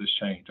we see as this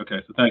change.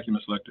 Okay, so thank you,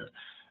 Ms. Lichter.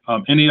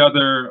 Any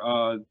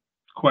other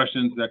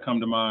questions that come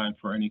to mind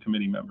for any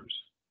committee members?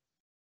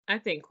 I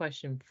think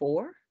question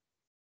 4.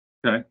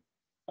 Okay,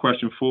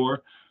 question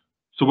 4.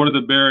 So what are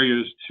the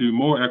barriers to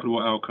more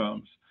equitable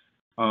outcomes?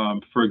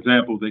 For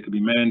example, they could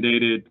be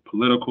mandated,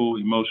 political,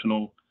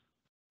 emotional,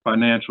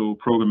 financial,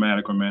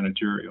 programmatic, or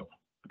managerial.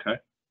 Okay,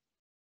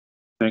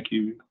 thank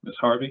you, Ms.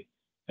 Harvey.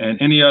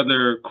 And any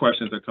other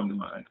questions that come to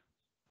mind?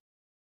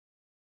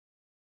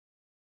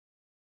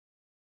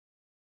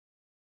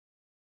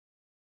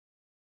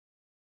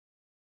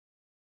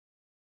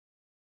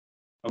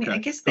 Okay. I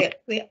guess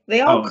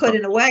they all Oh, could okay.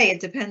 in a way.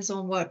 It depends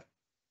on what.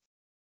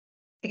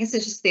 I guess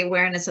it's just the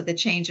awareness of the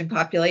change in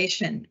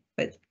population,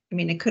 but I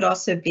mean, it could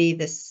also be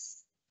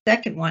this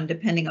second one,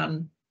 depending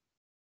on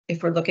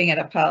if we're looking at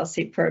a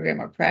policy,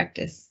 program, or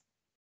practice.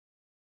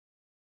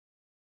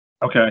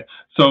 Okay,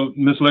 so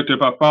Ms. Lichter,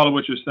 if I follow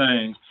what you're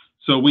saying,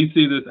 so we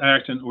see this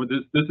action, or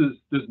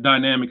this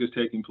dynamic is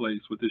taking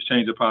place with this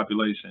change of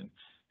population,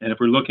 and if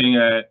we're looking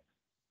at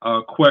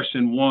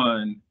question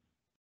 1,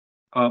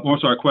 or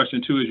sorry,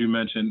 question 2, as you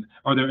mentioned,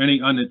 are there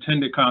any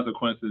unintended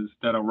consequences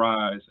that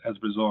arise as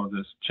a result of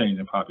this change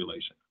in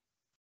population?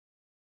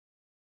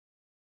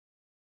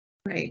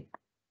 Right.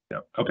 Yeah.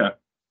 Okay.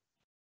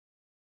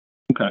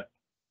 Okay.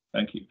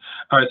 Thank you.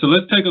 All right. So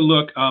let's take a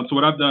look. So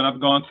what I've done,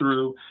 I've gone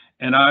through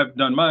and I've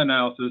done my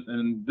analysis,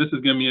 and this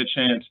has given me a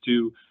chance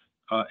to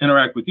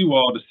interact with you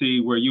all to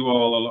see where you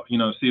all,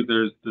 are, see if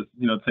there's this,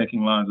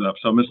 thinking lines up.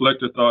 So Ms.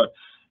 Lichter thought,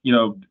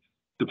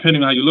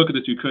 depending on how you look at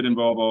it, you could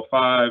involve all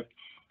 5.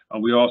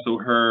 We also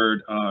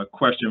heard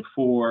question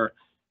 4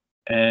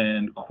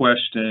 and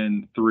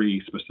question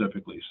 3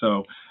 specifically.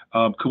 So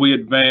could we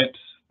advance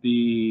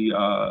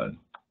the,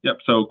 yep,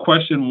 so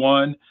question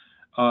 1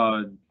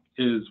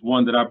 is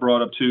one that I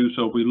brought up too.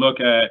 So if we look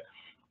at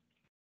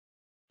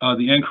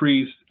the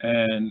increase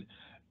and,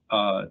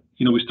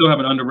 we still have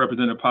an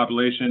underrepresented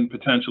population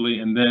potentially,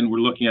 and then we're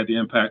looking at the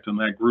impact on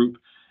that group.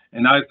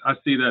 And I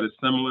see that as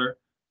similar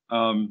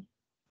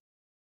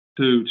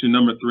to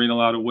number 3 in a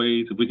lot of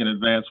ways. If we can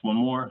advance one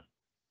more.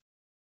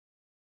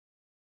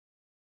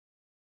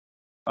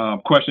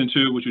 Question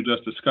 2, which you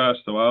just discussed.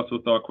 So I also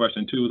thought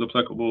question 2 was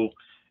applicable,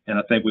 and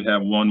I think we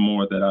have one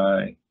more that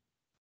I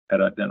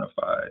had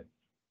identified.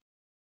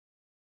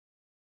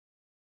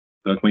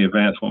 So can we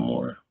advance one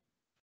more?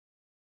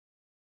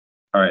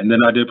 All right, and then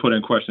I did put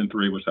in question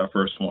 3, which is our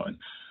first one.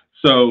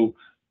 So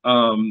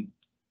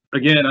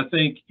again, I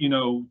think,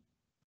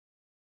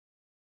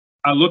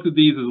 I looked at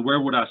these as where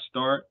would I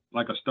start,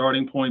 like a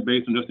starting point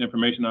based on just the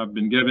information I've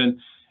been given.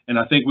 And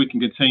I think we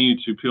can continue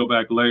to peel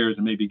back layers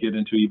and maybe get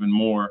into even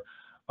more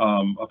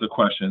of the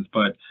questions.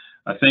 But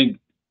I think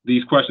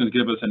these questions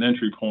give us an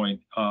entry point,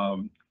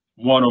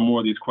 one or more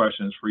of these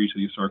questions for each of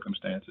these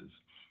circumstances.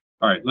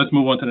 All right, let's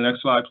move on to the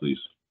next slide, please.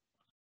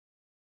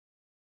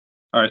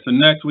 All right, so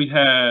next we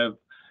have,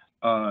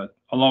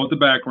 along with the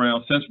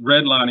background, since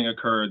redlining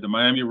occurred, the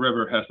Miami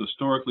River has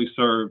historically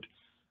served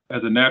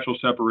as a natural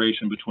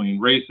separation between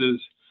races,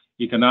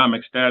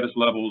 economic status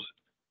levels,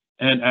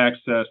 and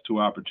access to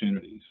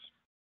opportunities.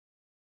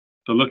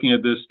 So looking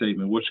at this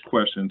statement, which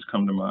questions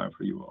come to mind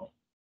for you all?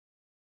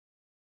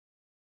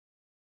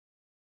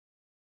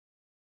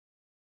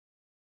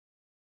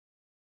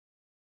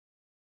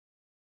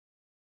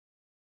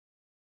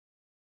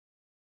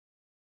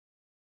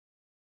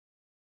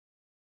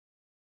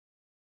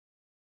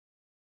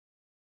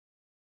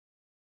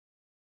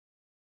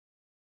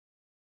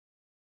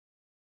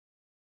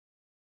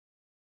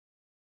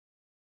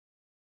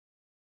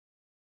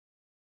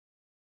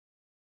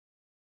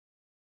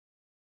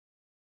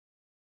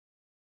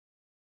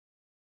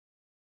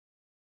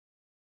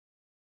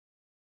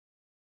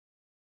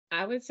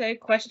 I would say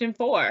question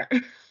 4.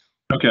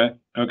 Okay.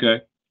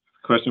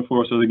 Question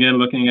 4. So again,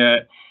 looking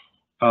at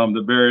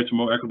the barrier to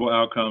more equitable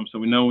outcomes. So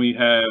we know we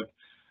have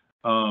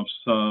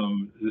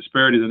some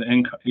disparities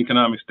in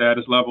economic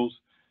status levels.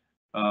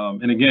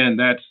 And again,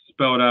 that's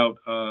spelled out,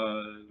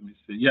 let me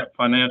see. Yep,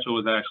 financial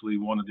is actually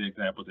one of the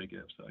examples they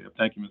give. So yep,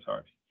 thank you, Ms.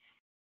 Harvey.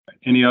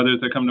 Any others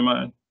that come to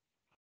mind?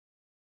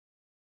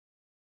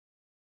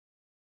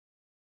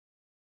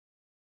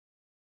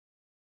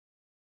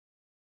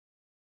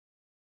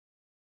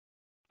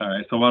 All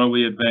right, so why don't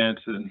we advance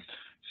and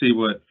see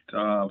what,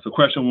 so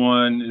question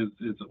 1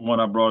 is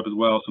one I brought up as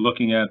well. So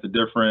looking at the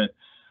different,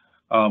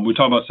 we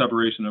talk about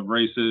separation of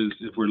races.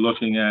 If we're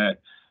looking at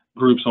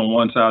groups on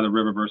one side of the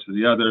river versus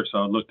the other, so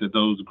I looked at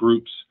those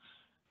groups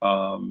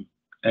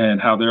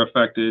and how they're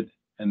affected.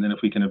 And then if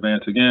we can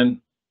advance again.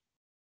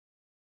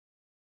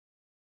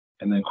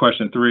 And then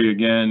question 3,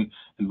 again,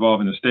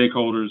 involving the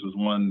stakeholders was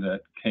one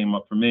that came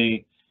up for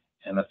me.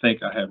 And I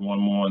think I had one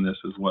more on this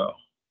as well.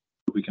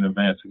 We can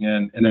advance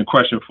again. And then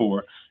question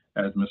 4,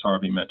 as Ms.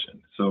 Harvey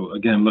mentioned. So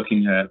again,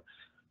 looking at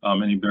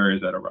any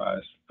barriers that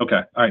arise. Okay,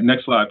 all right,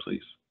 next slide,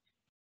 please.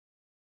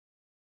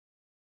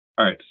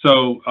 All right,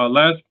 so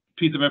last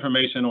piece of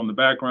information on the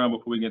background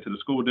before we get to the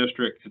school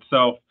district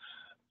itself.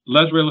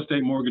 Less real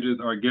estate mortgages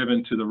are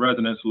given to the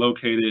residents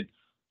located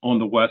on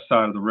the west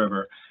side of the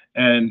river.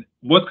 And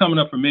what's coming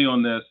up for me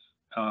on this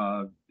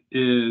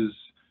is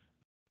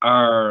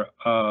our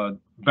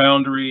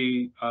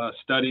boundary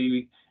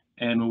study.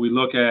 And when we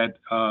look at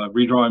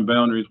redrawing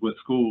boundaries with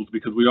schools,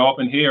 because we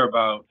often hear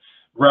about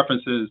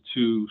references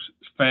to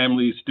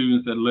families,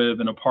 students that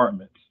live in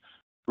apartments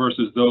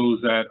versus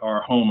those that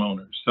are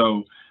homeowners.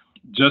 So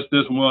just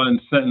this one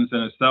sentence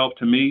in itself,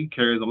 to me,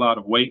 carries a lot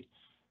of weight.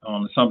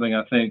 It's something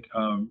I think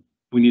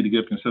we need to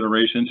give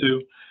consideration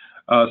to.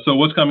 So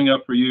what's coming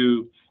up for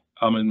you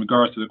in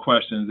regards to the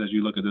questions as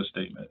you look at this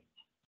statement?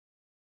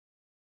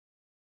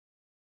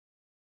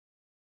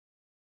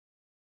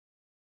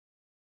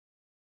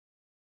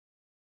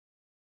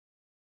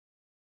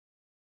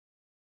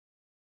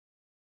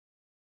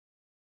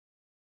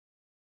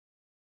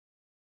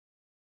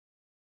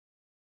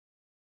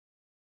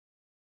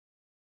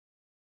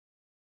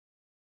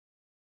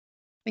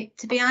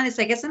 To be honest,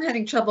 I guess I'm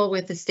having trouble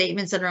with the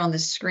statements that are on the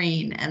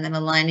screen and then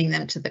aligning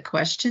them to the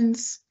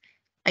questions.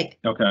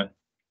 Okay.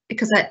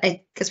 Because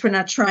I guess we're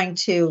not trying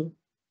to,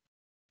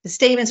 the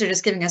statements are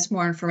just giving us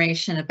more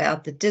information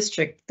about the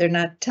district. They're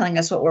not telling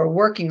us what we're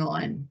working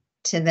on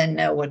to then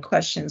know what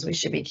questions we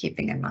should be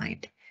keeping in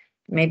mind.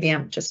 Maybe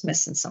I'm just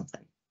missing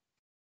something.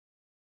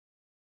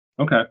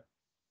 Okay.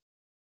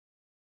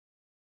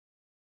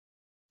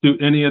 Do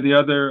any of the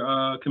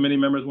other committee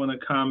members want to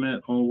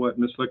comment on what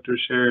Ms. Lichter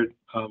shared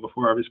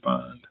before I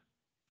respond?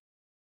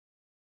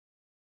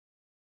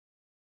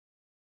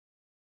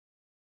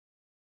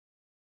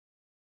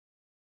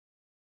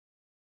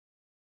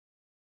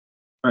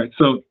 All right,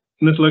 so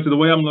Ms. Lichter, the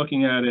way I'm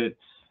looking at it,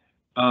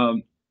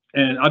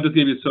 and I'll just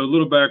give you a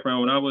little background.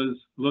 When I was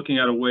looking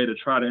at a way to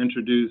try to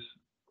introduce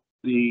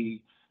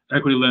the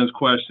equity lens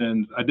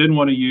questions, I didn't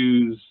want to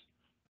use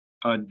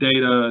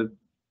data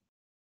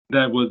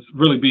that was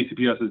really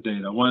BCPS's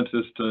data. I wanted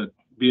us to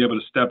be able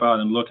to step out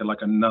and look at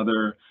like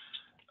another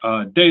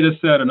data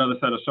set, another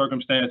set of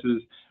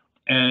circumstances.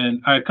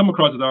 And I had come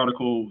across this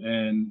article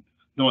and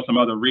doing some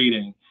other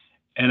reading.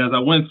 And as I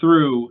went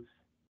through,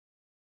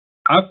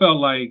 I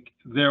felt like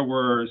there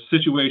were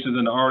situations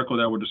in the article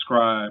that were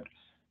described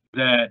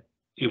that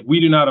if we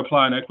do not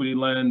apply an equity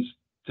lens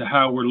to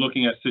how we're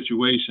looking at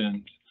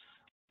situations,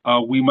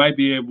 we might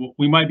be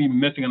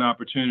missing an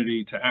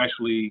opportunity to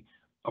actually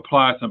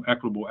apply some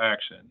equitable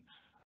action.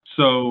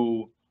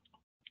 So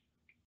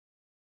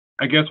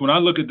I guess when I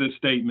look at this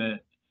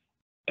statement,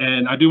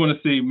 and I do want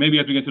to see, maybe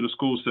as we get to the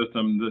school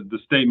system, the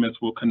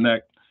statements will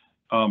connect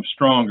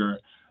stronger.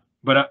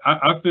 But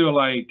I feel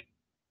like,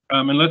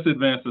 and let's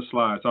advance the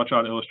slides. I'll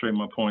try to illustrate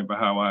my point by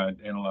how I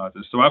analyze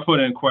this. So I put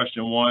in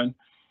question 1.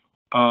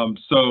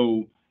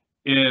 So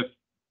if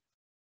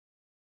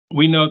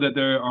we know that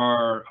there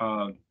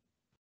are,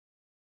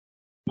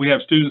 we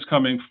have students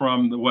coming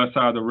from the west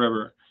side of the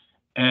river,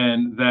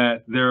 and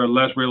that there are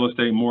less real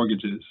estate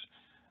mortgages.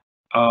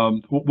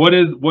 What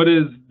is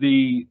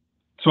the,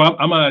 so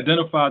I'm gonna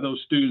identify those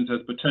students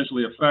as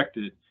potentially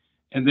affected,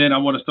 and then I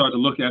want to start to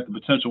look at the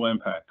potential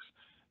impacts.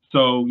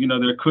 So, you know,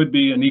 there could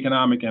be an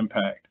economic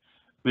impact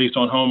based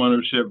on home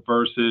ownership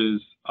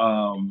versus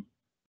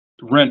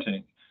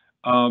renting.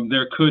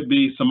 There could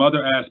be some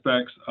other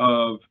aspects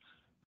of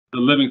the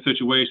living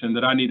situation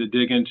that I need to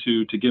dig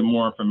into to get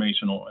more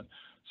information on.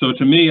 So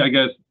to me, I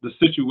guess the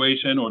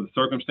situation or the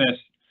circumstance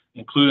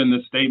included in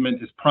this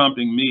statement is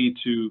prompting me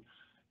to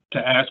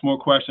ask more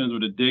questions or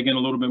to dig in a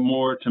little bit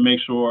more to make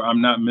sure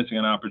I'm not missing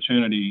an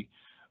opportunity,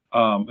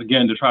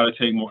 again, to try to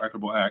take more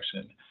equitable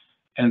action.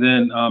 And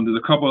then there's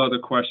a couple other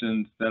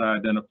questions that I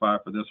identified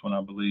for this one, I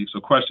believe. So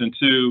question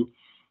 2,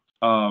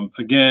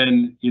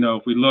 again, you know,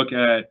 if we look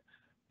at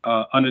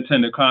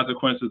unintended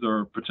consequences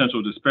or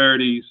potential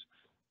disparities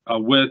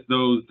with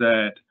those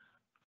that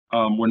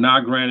were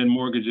not granted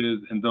mortgages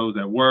and those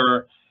that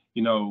were,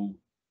 you know,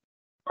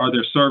 are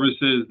there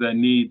services that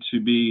need to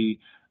be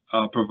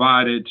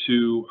provided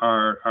to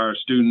our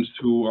students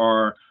who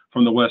are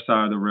from the west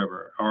side of the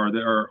river?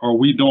 Are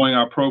we doing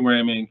our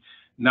programming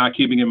not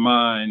keeping in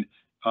mind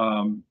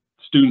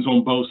students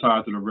on both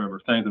sides of the river,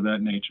 things of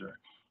that nature?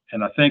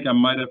 And I think I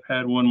might have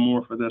had one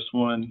more for this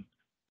one.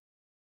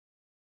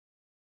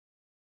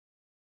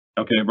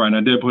 Okay, Brian,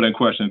 I did put in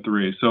question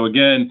 3. So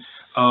again,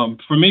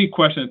 for me,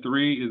 question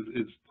 3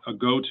 is a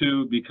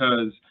go-to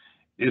because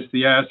it's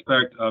the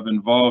aspect of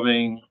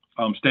involving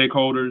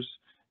stakeholders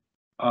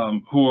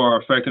who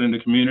are affected in the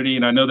community.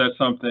 And I know that's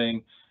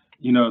something,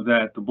 you know,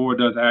 that the board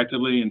does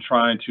actively in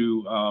trying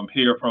to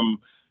hear from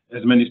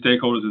as many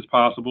stakeholders as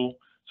possible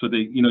so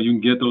that, you know, you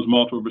can get those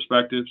multiple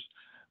perspectives.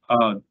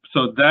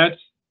 So that's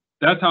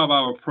how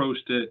I've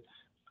approached it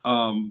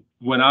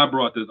when I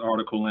brought this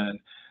article in.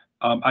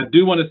 I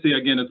do want to see,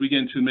 again, as we get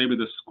into maybe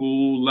the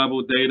school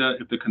level data,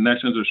 if the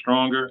connections are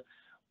stronger.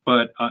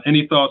 But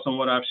any thoughts on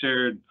what I've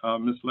shared,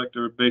 Ms.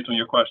 Lichter, based on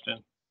your question?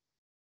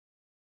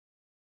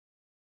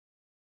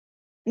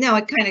 No,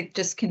 it kind of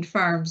just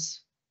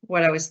confirms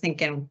what I was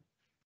thinking.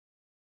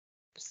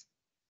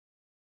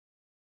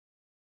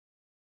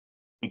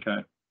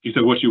 Okay. You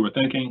said what you were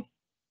thinking?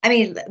 I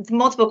mean,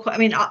 most of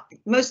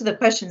the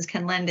questions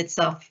can lend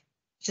itself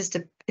just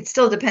to, it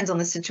still depends on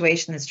the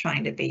situation that's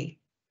trying to be.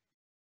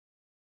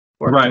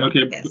 Right,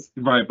 okay,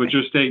 right, but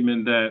your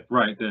statement that,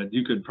 right, that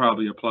you could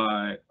probably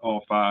apply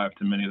all 5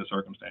 to many of the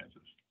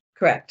circumstances.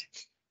 Correct.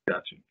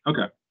 Got you.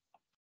 Okay. All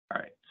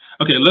right.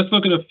 Okay, let's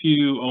look at a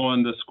few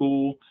on the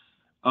school.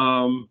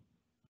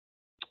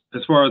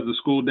 As far as the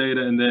school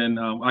data, and then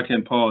I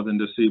can pause and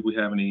just see if we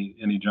have any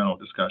general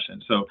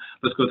discussion. So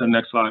let's go to the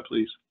next slide,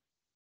 please.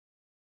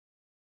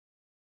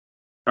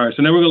 All right,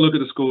 so now we're going to look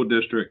at the school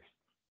district.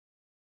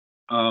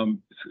 It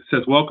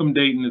says Welcome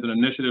Dayton is an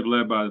initiative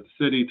led by the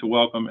city to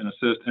welcome and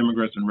assist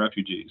immigrants and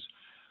refugees.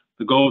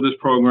 The goal of this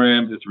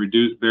program is to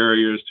reduce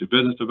barriers to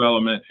business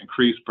development,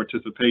 increase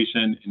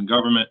participation in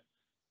government,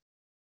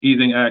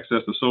 easing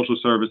access to social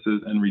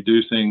services, and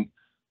reducing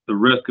the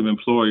risk of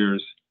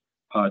employers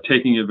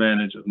taking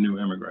advantage of new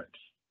immigrants.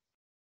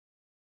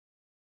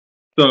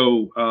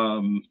 So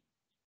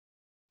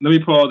let me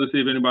pause to see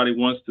if anybody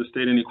wants to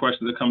state any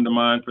questions that come to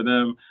mind for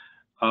them.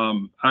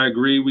 I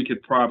agree we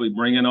could probably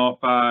bring in all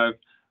 5.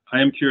 I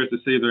am curious to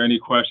see if there are any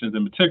questions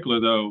in particular,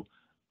 though,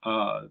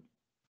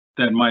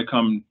 that might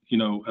come, you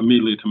know,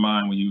 immediately to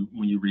mind when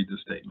you read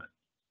this statement.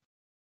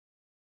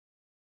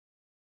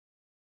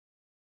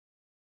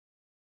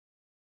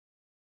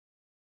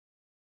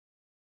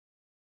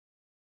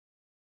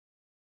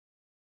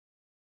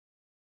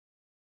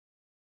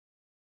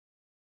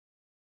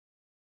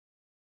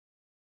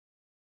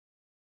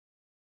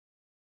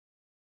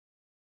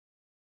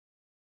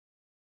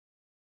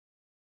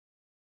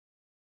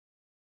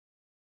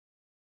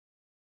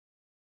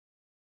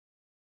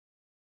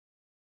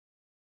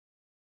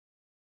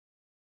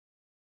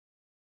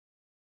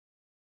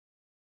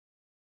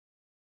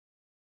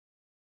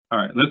 All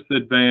right, let's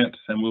advance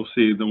and we'll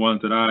see the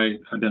ones that I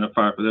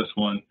identified for this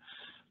one.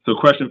 So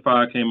question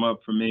 5 came up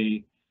for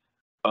me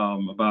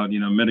about, you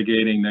know,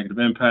 mitigating negative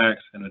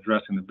impacts and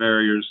addressing the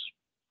barriers.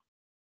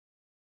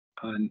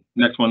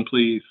 Next one,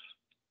 please.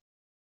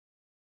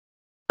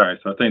 All right,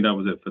 so I think that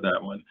was it for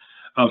that one.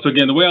 So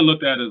again, the way I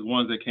looked at it is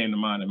ones that came to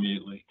mind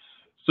immediately.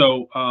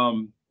 So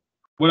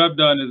what I've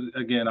done is,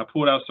 again, I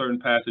pulled out certain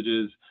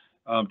passages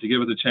to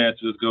give us a chance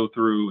to just go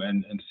through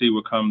and see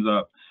what comes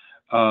up.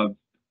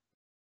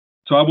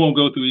 So I won't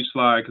go through each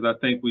slide because I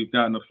think we've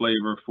gotten a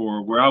flavor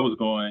for where I was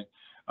going.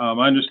 I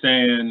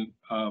understand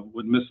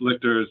what Ms.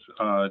 Lichter's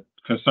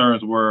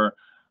concerns were,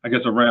 I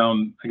guess,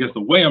 around,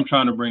 the way I'm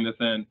trying to bring this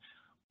in.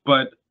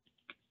 But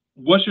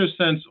what's your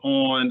sense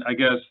on, I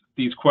guess,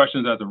 these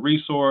questions as a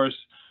resource?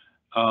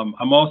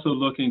 I'm also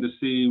looking to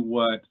see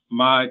what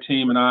my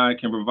team and I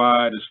can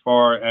provide as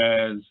far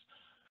as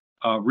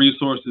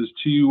resources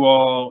to you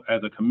all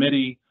as a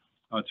committee,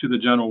 to the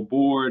general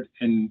board,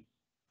 and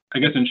I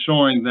guess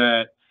ensuring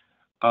that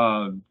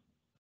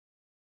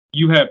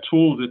you have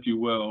tools, if you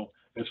will,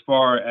 as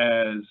far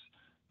as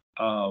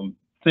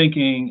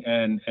thinking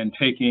and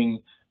taking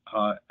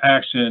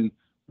action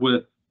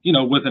with,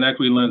 with an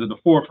equity lens at the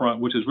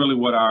forefront, which is really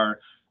what our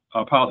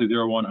policy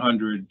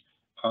 0100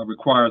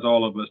 requires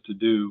all of us to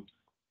do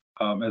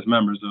as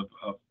members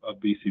of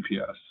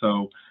BCPS.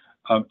 So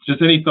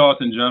just any thoughts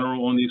in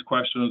general on these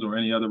questions or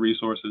any other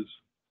resources?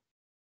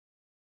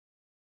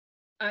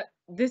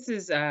 This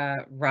is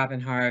Robin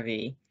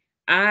Harvey.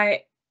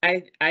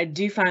 I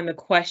do find the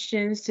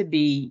questions to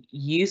be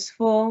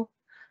useful.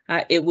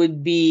 It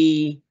would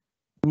be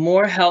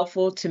more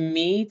helpful to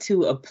me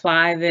to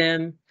apply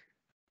them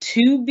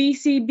to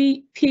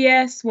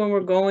BCPS when we're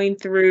going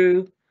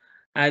through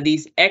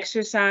these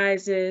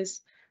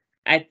exercises.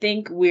 I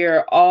think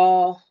we're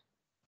all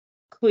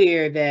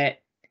clear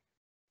that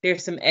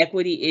there's some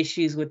equity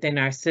issues within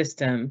our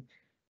system,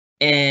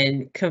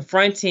 and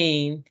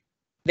confronting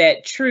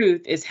that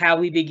truth is how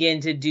we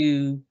begin to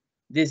do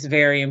this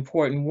very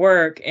important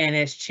work. And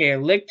as Chair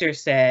Lichter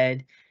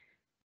said,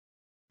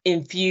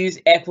 infuse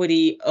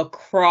equity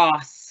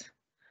across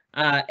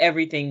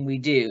everything we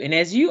do. And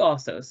as you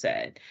also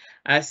said,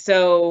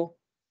 so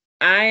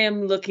I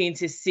am looking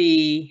to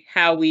see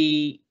how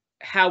we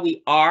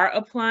are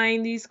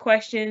applying these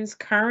questions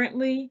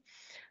currently,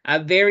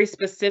 very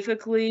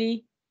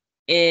specifically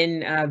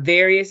in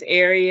various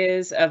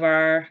areas of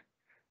our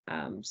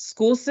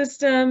school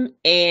system,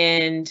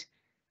 and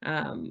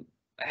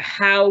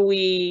how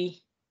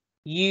we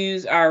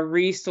use our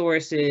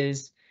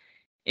resources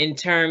in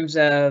terms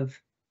of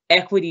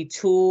equity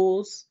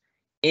tools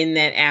in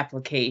that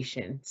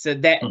application. So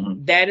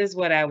that is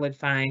what I would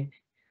find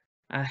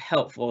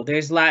helpful.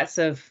 There's lots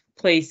of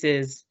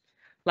places,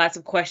 lots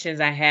of questions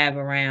I have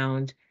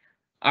around,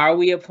 are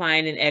we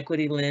applying an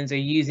equity lens or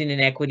using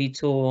an equity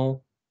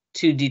tool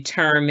to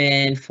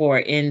determine, for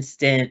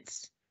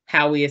instance,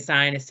 how we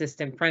assign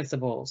assistant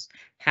principals,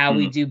 how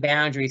we do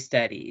boundary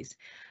studies,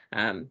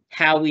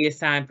 how we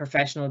assign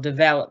professional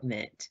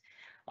development,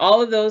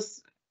 all of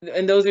those,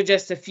 and those are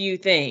just a few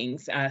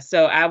things.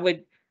 So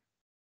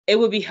it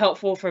would be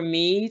helpful for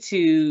me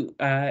to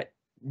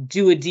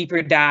do a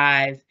deeper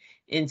dive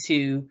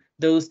into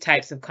those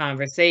types of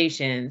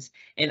conversations,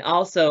 and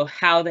also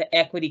how the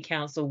Equity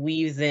Council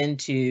weaves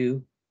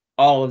into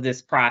all of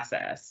this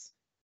process.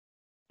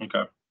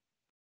 Okay.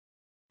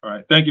 All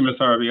right. Thank you, Ms.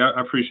 Harvey. I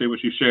appreciate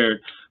what you shared.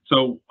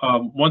 So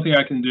one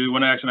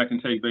action I can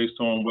take based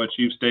on what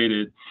you've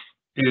stated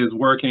is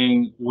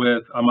working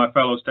with my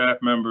fellow staff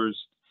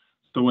members.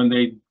 So when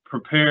they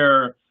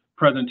prepare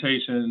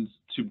presentations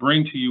to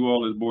bring to you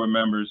all as board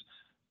members,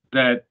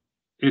 that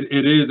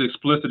it is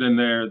explicit in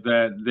there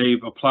that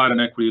they've applied an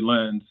equity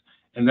lens,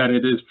 and that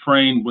it is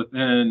framed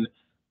within,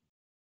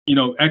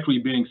 equity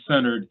being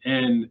centered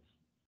in,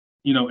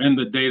 in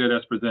the data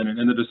that's presented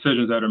and the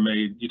decisions that are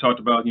made. You talked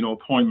about,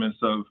 appointments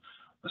of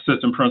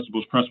assistant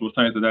principals,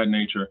 things of that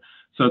nature.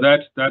 So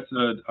that's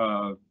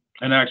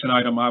an action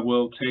item I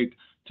will take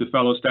to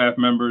fellow staff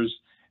members,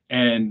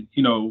 and,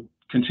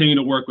 continue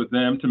to work with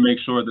them to make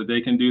sure that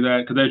they can do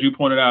that. Because as you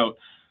pointed out,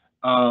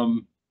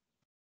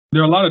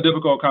 there are a lot of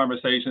difficult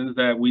conversations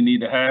that we need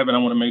to have, and I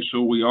want to make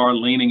sure we are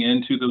leaning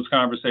into those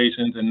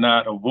conversations and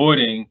not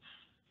avoiding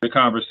the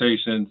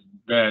conversations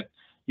that,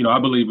 I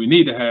believe we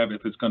need to have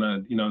if it's going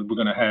to, we're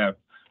going to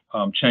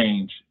have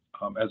change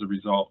as a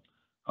result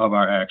of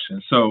our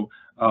actions. So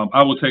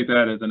I will take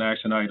that as an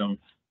action item,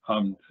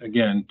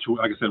 again, to,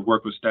 like I said,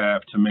 work with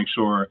staff to make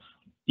sure,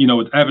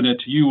 it's evident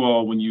to you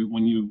all when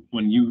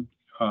you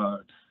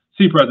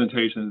see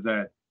presentations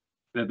that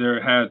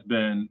there has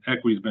been,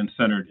 equity's been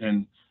centered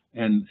in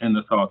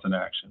the thoughts and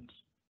actions.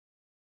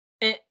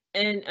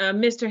 And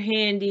Mr.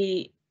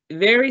 Handy,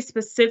 very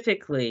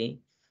specifically,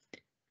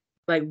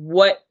 like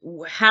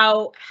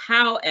how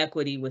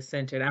equity was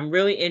centered. I'm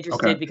really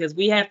interested because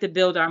we have to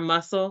build our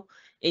muscle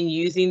in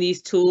using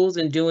these tools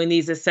and doing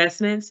these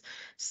assessments.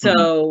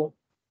 So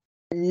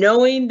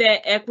knowing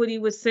that equity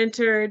was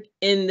centered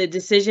in the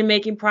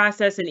decision-making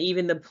process and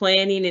even the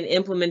planning and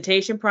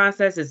implementation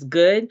process is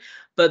good,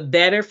 but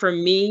better for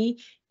me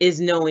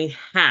is knowing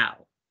how.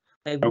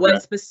 Like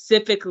what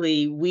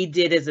specifically we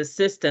did as a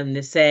system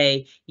to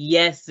say,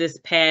 yes, this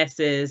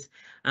passes,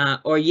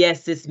 or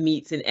yes, this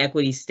meets an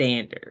equity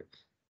standard.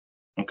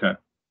 Okay,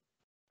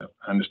 I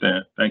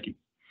understand. Thank you.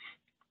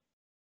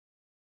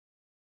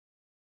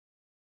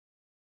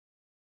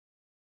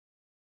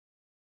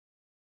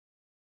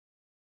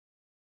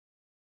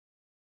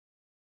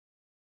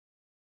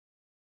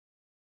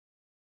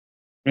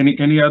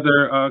 Any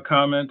other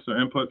comments or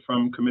input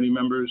from committee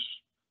members?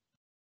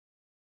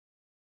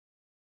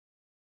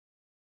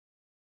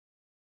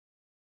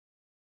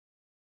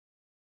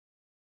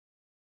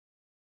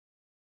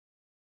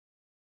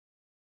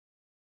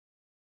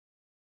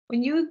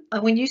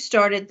 When you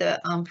started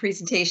the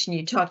presentation,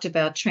 you talked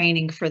about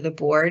training for the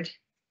board.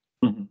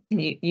 And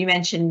you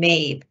mentioned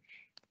MABE.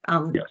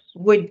 Yes.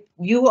 Would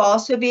you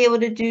also be able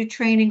to do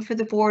training for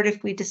the board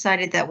if we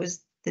decided that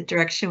was the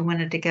direction we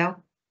wanted to go?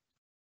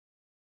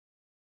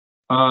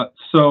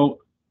 So,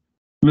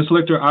 Ms.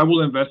 Lichter, I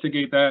will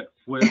investigate that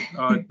with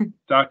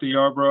Dr.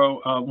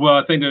 Yarbrough. Well,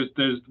 I think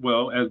there's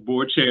as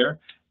board chair,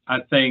 I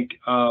think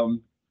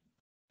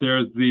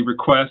there's the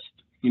request,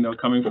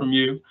 coming from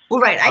you. Well,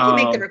 right, I can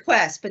make the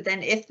request, but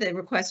then if the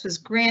request was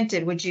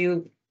granted, would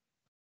you?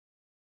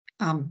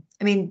 I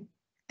mean,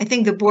 I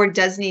think the board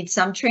does need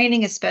some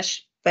training,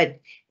 especially,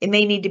 but it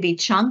may need to be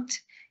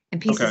chunked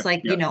and pieces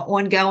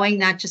ongoing,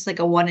 not just like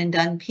a one and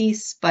done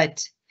piece,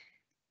 but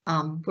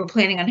we're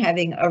planning on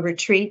having a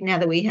retreat now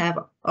that we have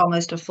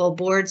almost a full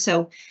board.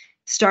 So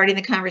starting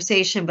the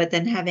conversation, but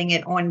then having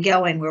it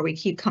ongoing where we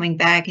keep coming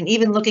back and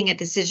even looking at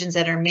decisions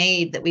that are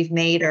made that we've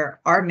made or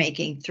are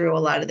making through a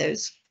lot of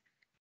those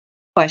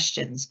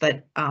questions.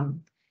 But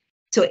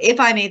so if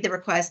I made the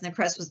request and the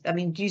request was,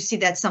 do you see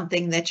that's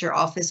something that your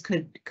office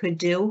could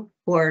do,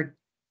 or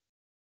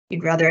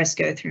you'd rather us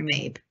go through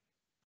MABE?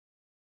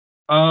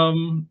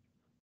 So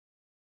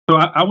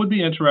I would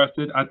be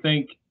interested. I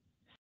think,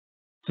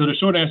 so the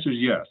short answer is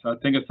yes. I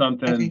think it's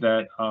something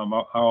that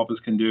our office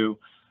can do.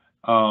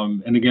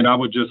 And again, I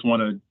would just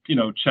want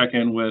to, check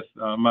in with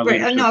my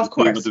Right. leadership No, of to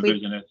see what course. the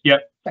division is.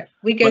 Yep. Right.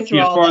 We go But through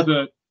yeah, as all far as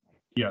the,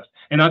 yes.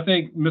 And I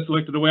think, Ms.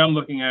 Lichter, the way I'm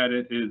looking at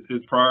it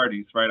is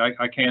priorities, right?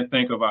 I can't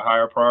think of a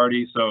higher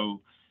priority.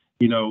 So,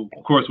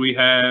 of course, we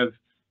have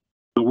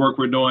the work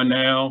we're doing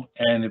now.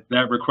 And if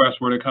that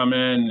request were to come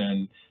in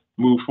and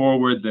move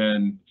forward,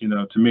 then,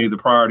 to me, the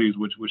priorities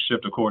would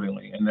shift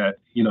accordingly. And that,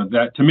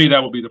 that to me,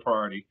 that would be the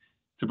priority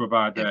to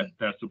provide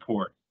that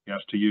support, yes,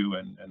 to you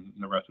and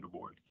the rest of the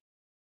board.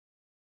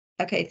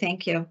 okay,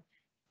 thank you.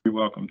 You're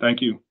welcome.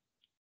 Thank you.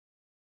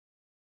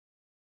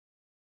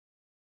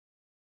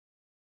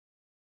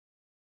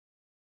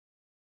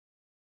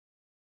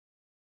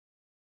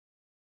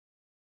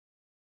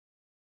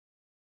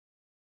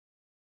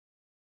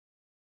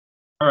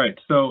 All right,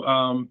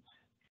 so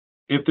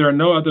if there are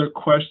no other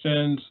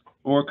questions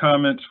or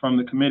comments from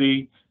the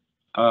committee,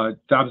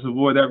 Dr.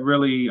 Savoy, that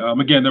really,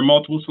 again, there are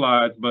multiple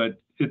slides,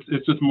 but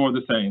it's just more of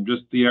the same,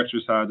 just the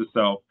exercise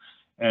itself.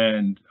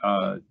 And,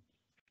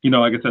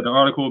 like I said, the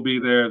article will be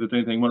there. If there's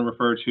anything you want to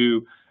refer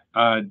to,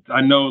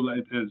 I know,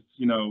 as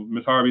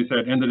Ms. Harvey said,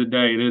 at the end of the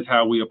day, it is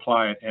how we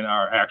apply it in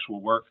our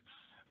actual work.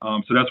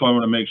 So that's why I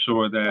want to make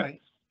sure that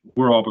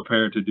we're all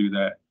prepared to do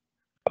that.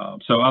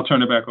 So I'll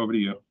turn it back over to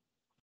you.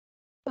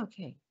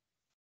 Okay.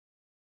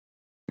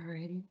 All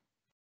righty.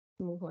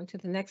 Move on to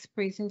the next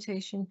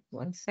presentation.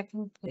 1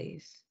 second,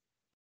 please.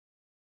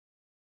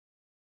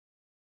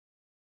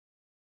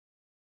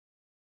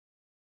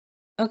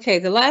 Okay,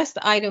 the last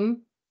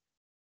item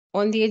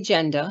on the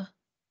agenda.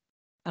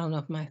 I don't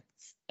know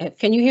if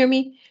can you hear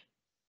me?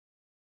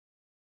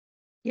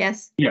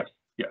 Yes. Yes.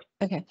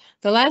 Okay,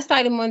 the last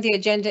item on the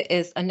agenda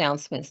is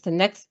announcements. The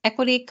next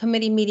Equity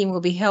Committee meeting will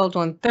be held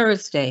on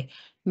Thursday,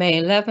 May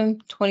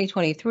 11,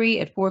 2023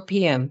 at 4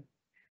 p.m.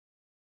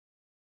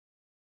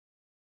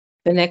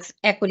 The next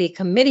Equity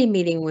Committee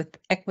meeting with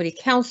Equity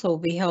Council will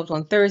be held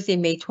on Thursday,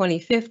 May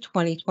 25th,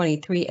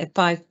 2023 at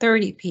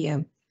 5:30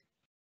 p.m.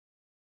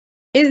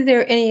 Is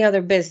there any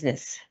other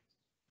business?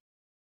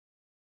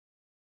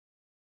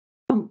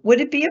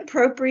 Would it be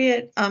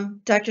appropriate,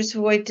 Dr.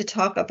 Savoy, to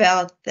talk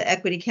about the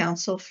Equity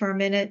Council for a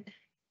minute?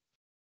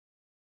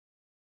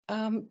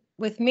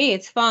 With me,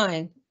 it's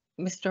fine.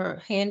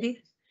 Mr.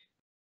 Handy?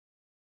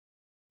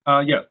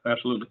 Yes,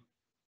 absolutely.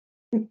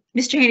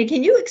 Mr. Haney,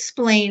 can you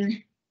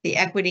explain the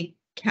Equity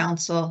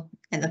Council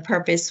and the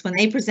purpose? When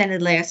they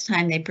presented last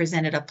time, they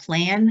presented a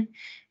plan.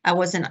 I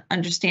wasn't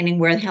understanding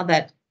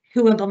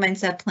who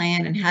implements that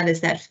plan and how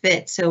does that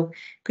fit? So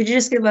could you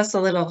just give us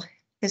a little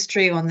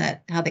history on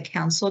that, how the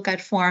council got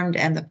formed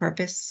and the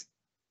purpose?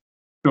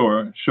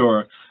 Sure.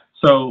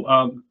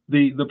 So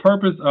the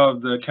purpose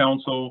of the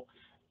council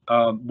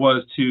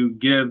was to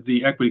give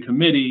the equity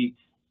committee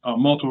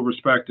multiple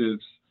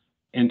perspectives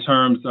in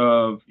terms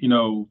of,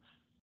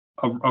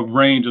 a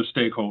range of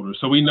stakeholders.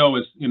 So we know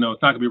it's not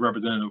going to be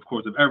representative, of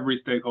course, of every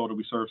stakeholder.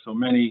 We serve so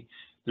many.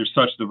 There's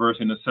such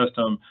diversity in the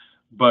system.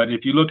 But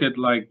if you look at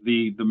like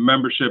the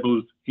membership, it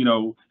was,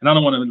 and I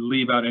don't want to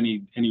leave out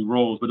any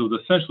roles, but it was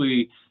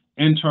essentially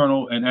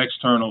internal and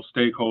external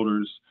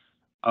stakeholders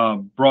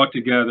brought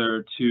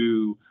together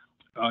to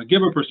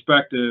give a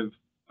perspective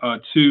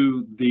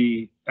to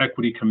the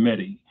equity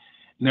committee.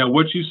 Now,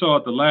 what you saw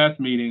at the last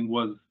meeting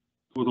was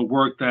the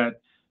work that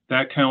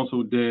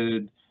council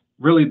did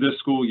really this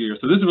school year.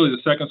 So this is really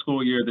the second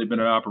school year they've been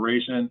in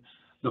operation.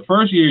 The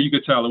first year, you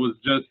could tell it was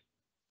just,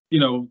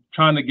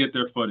 trying to get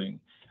their footing.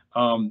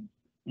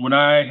 When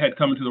I had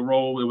come into the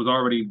role, it was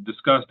already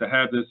discussed to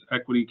have this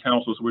equity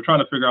council. So we're trying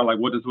to figure out like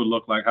what this would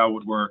look like, how it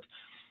would work.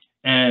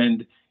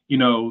 And,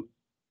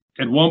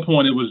 at one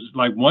point it was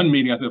like one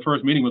meeting, I think the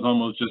first meeting was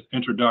almost just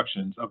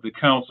introductions of the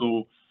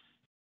council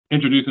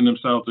introducing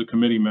themselves to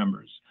committee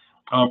members.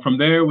 From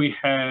there, we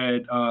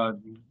had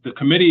the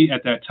committee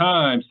at that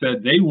time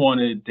said they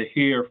wanted to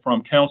hear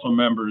from council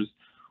members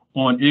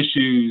on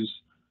issues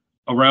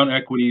around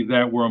equity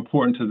that were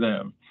important to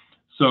them.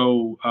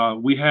 So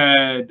we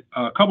had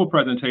a couple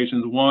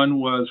presentations. One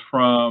was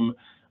from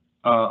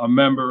a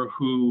member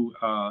who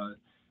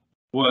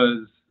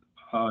was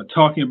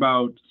talking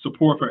about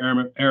support for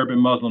Arab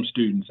and Muslim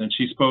students, and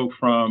she spoke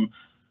from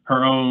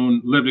her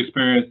own lived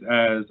experience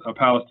as a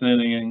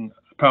Palestinian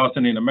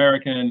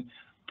American,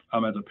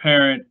 as a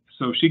parent.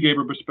 So she gave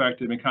her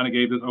perspective and kind of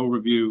gave this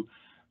overview,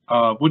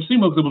 which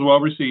seemed like it was well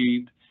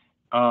received.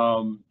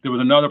 There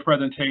was another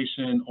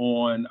presentation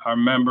on our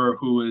member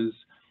who is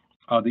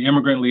the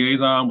immigrant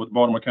liaison with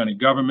Baltimore County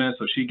government.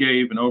 So she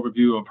gave an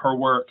overview of her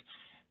work.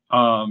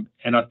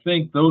 And I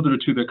think those are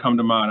the two that come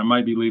to mind. I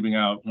might be leaving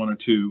out one or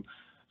two.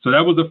 So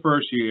that was the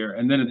first year.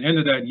 And then at the end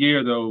of that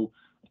year, though,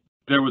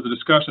 there was a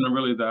discussion of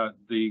really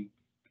the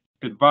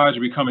advisor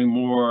becoming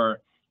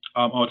more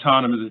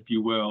autonomous, if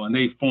you will. And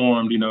they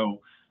formed,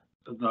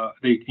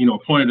 they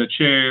appointed a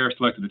chair,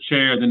 selected a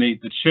chair. Then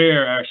the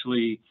chair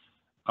actually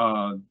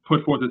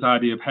put forth this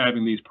idea of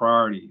having these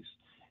priorities.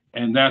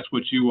 And that's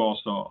what you all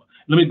saw.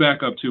 Let me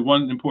back up to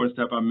one important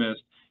step I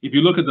missed. If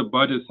you look at the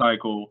budget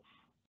cycle,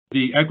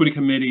 the equity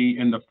committee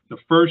in the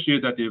first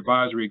year that the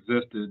advisory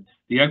existed,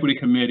 the equity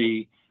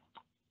committee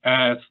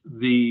asked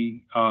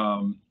the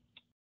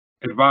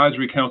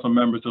advisory council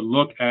members to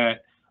look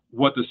at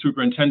what the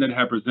superintendent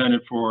had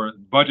presented for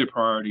budget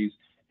priorities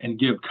and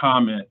give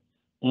comment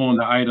on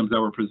the items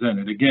that were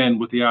presented. Again,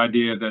 with the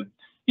idea that,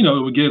 you know,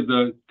 it would give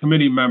the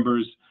committee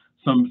members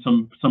some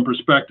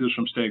perspectives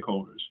from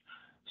stakeholders.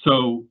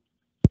 So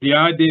the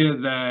idea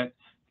that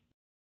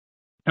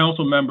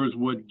council members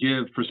would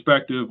give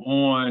perspective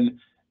on,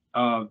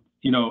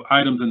 you know,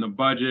 items in the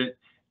budget,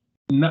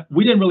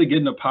 we didn't really get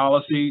into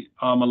policy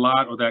a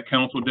lot, or that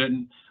council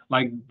didn't.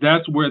 Like,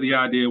 that's where the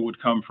idea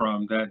would come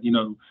from, that, you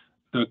know,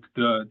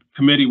 the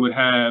committee would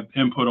have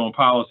input on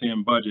policy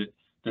and budget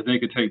that they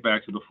could take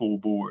back to the full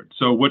board.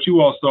 So what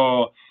you all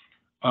saw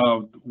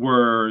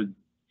were,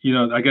 you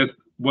know, I guess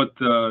what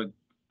the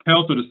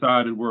council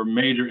decided were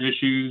major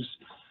issues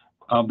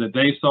that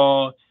they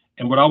saw.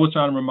 And what I was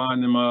trying to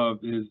remind them of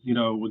is, you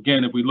know,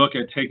 again, if we look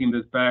at taking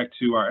this back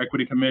to our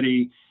equity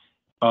committee,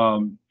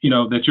 you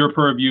know, that your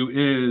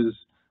purview is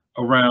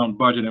around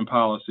budget and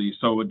policy.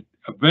 So it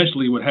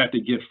eventually would have to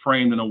get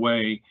framed in a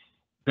way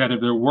that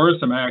if there were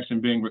some action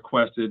being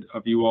requested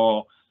of you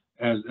all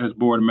as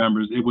board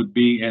members, it would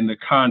be in the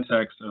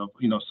context of,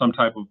 you know, some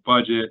type of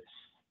budget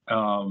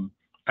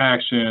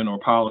action or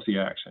policy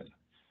action.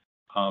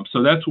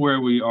 So that's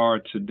where we are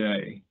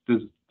today.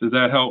 Does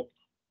that help?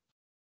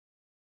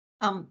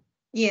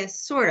 Yes,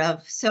 sort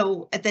of.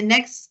 So at the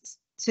next,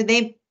 so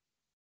they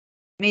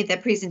made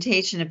that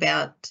presentation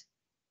about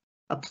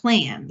a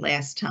plan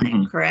last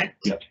time,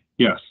 correct?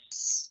 Yes.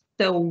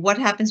 So what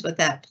happens with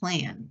that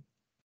plan?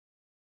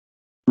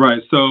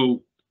 Right.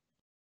 So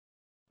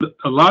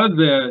a lot of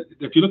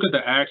if you look at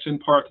the action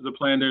parts of the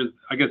plan, there's,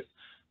 I guess,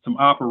 some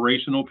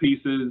operational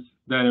pieces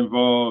that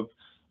involve,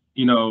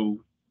 you know,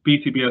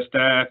 BCPS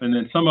staff, and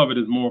then some of it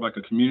is more like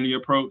a community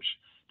approach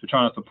to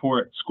trying to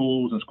support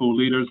schools and school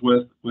leaders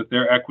with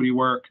their equity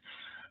work.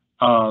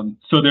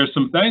 So there's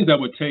some things that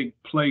would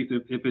take place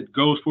if it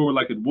goes forward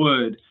like it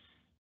would.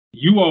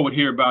 You all would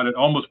hear about it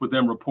almost with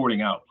them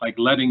reporting out, like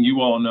letting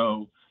you all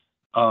know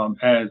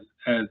as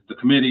the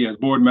committee, as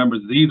board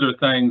members, these are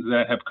things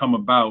that have come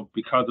about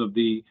because of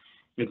the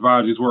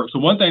advisory's work. So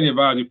one thing the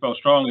advisory felt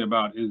strongly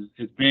about is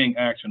being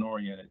action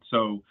oriented.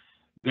 So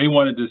they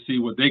wanted to see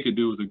what they could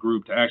do as a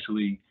group to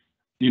actually,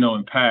 you know,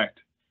 impact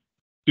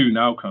student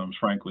outcomes,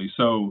 frankly.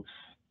 So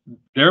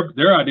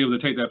their idea was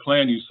to take that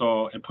plan you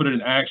saw and put it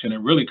in action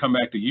and really come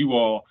back to you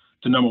all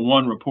to, number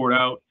one, report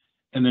out.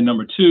 And then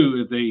number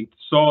two, if they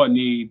saw a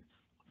need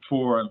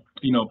for,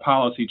 you know,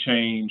 policy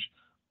change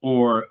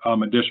or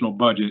additional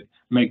budget,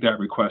 make that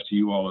request to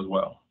you all as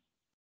well.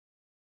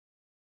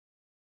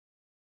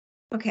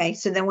 Okay,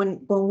 so then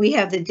when we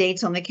have the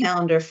dates on the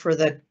calendar for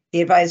the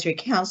advisory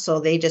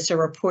council, they just are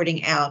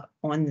reporting out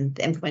on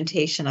the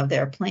implementation of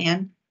their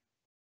plan?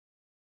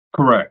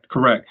 Correct.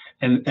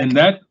 And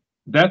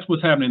that's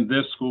what's happening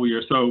this school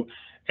year. So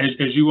as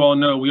you all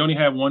know, we only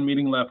have one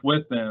meeting left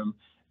with them.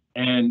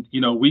 And, you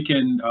know, we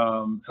can,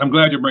 I'm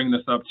glad you're bringing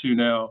this up too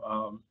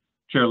now,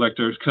 Chair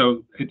Lecter.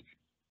 So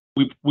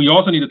we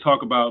also need to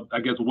talk about,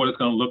 I guess, what it's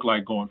going to look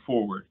like going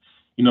forward.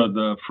 You know,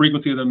 the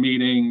frequency of the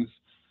meetings,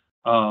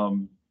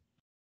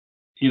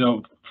 you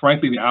know,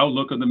 frankly, the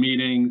outlook of the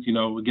meetings. You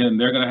know, again,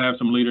 they're going to have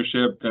some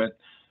leadership that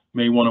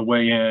may want to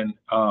weigh in.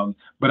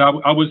 But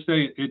I would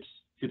say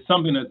it's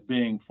something that's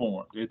being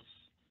formed.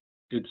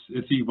 It's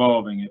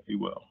evolving, if you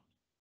will.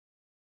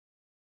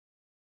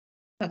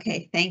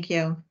 Okay, thank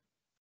you.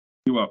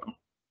 You're welcome.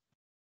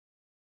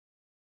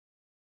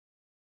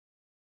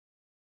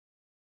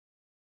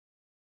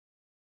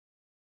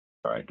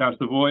 All right, Dr.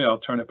 Savoy, I'll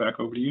turn it back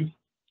over to you.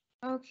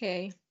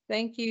 Okay,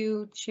 thank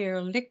you,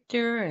 Chair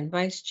Lichter and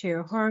Vice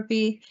Chair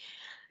Harvey.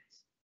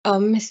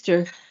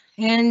 Mr.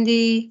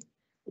 Handy,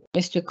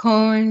 Mr.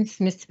 Combs,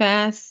 Ms.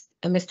 Bass,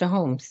 and Mr.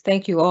 Holmes,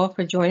 thank you all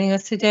for joining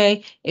us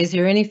today. Is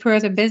there any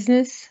further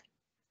business?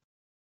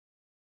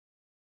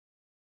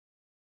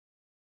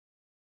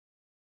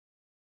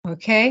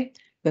 Okay,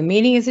 the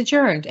meeting is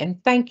adjourned,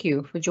 and thank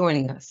you for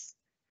joining us.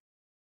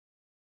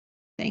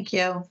 Thank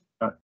you.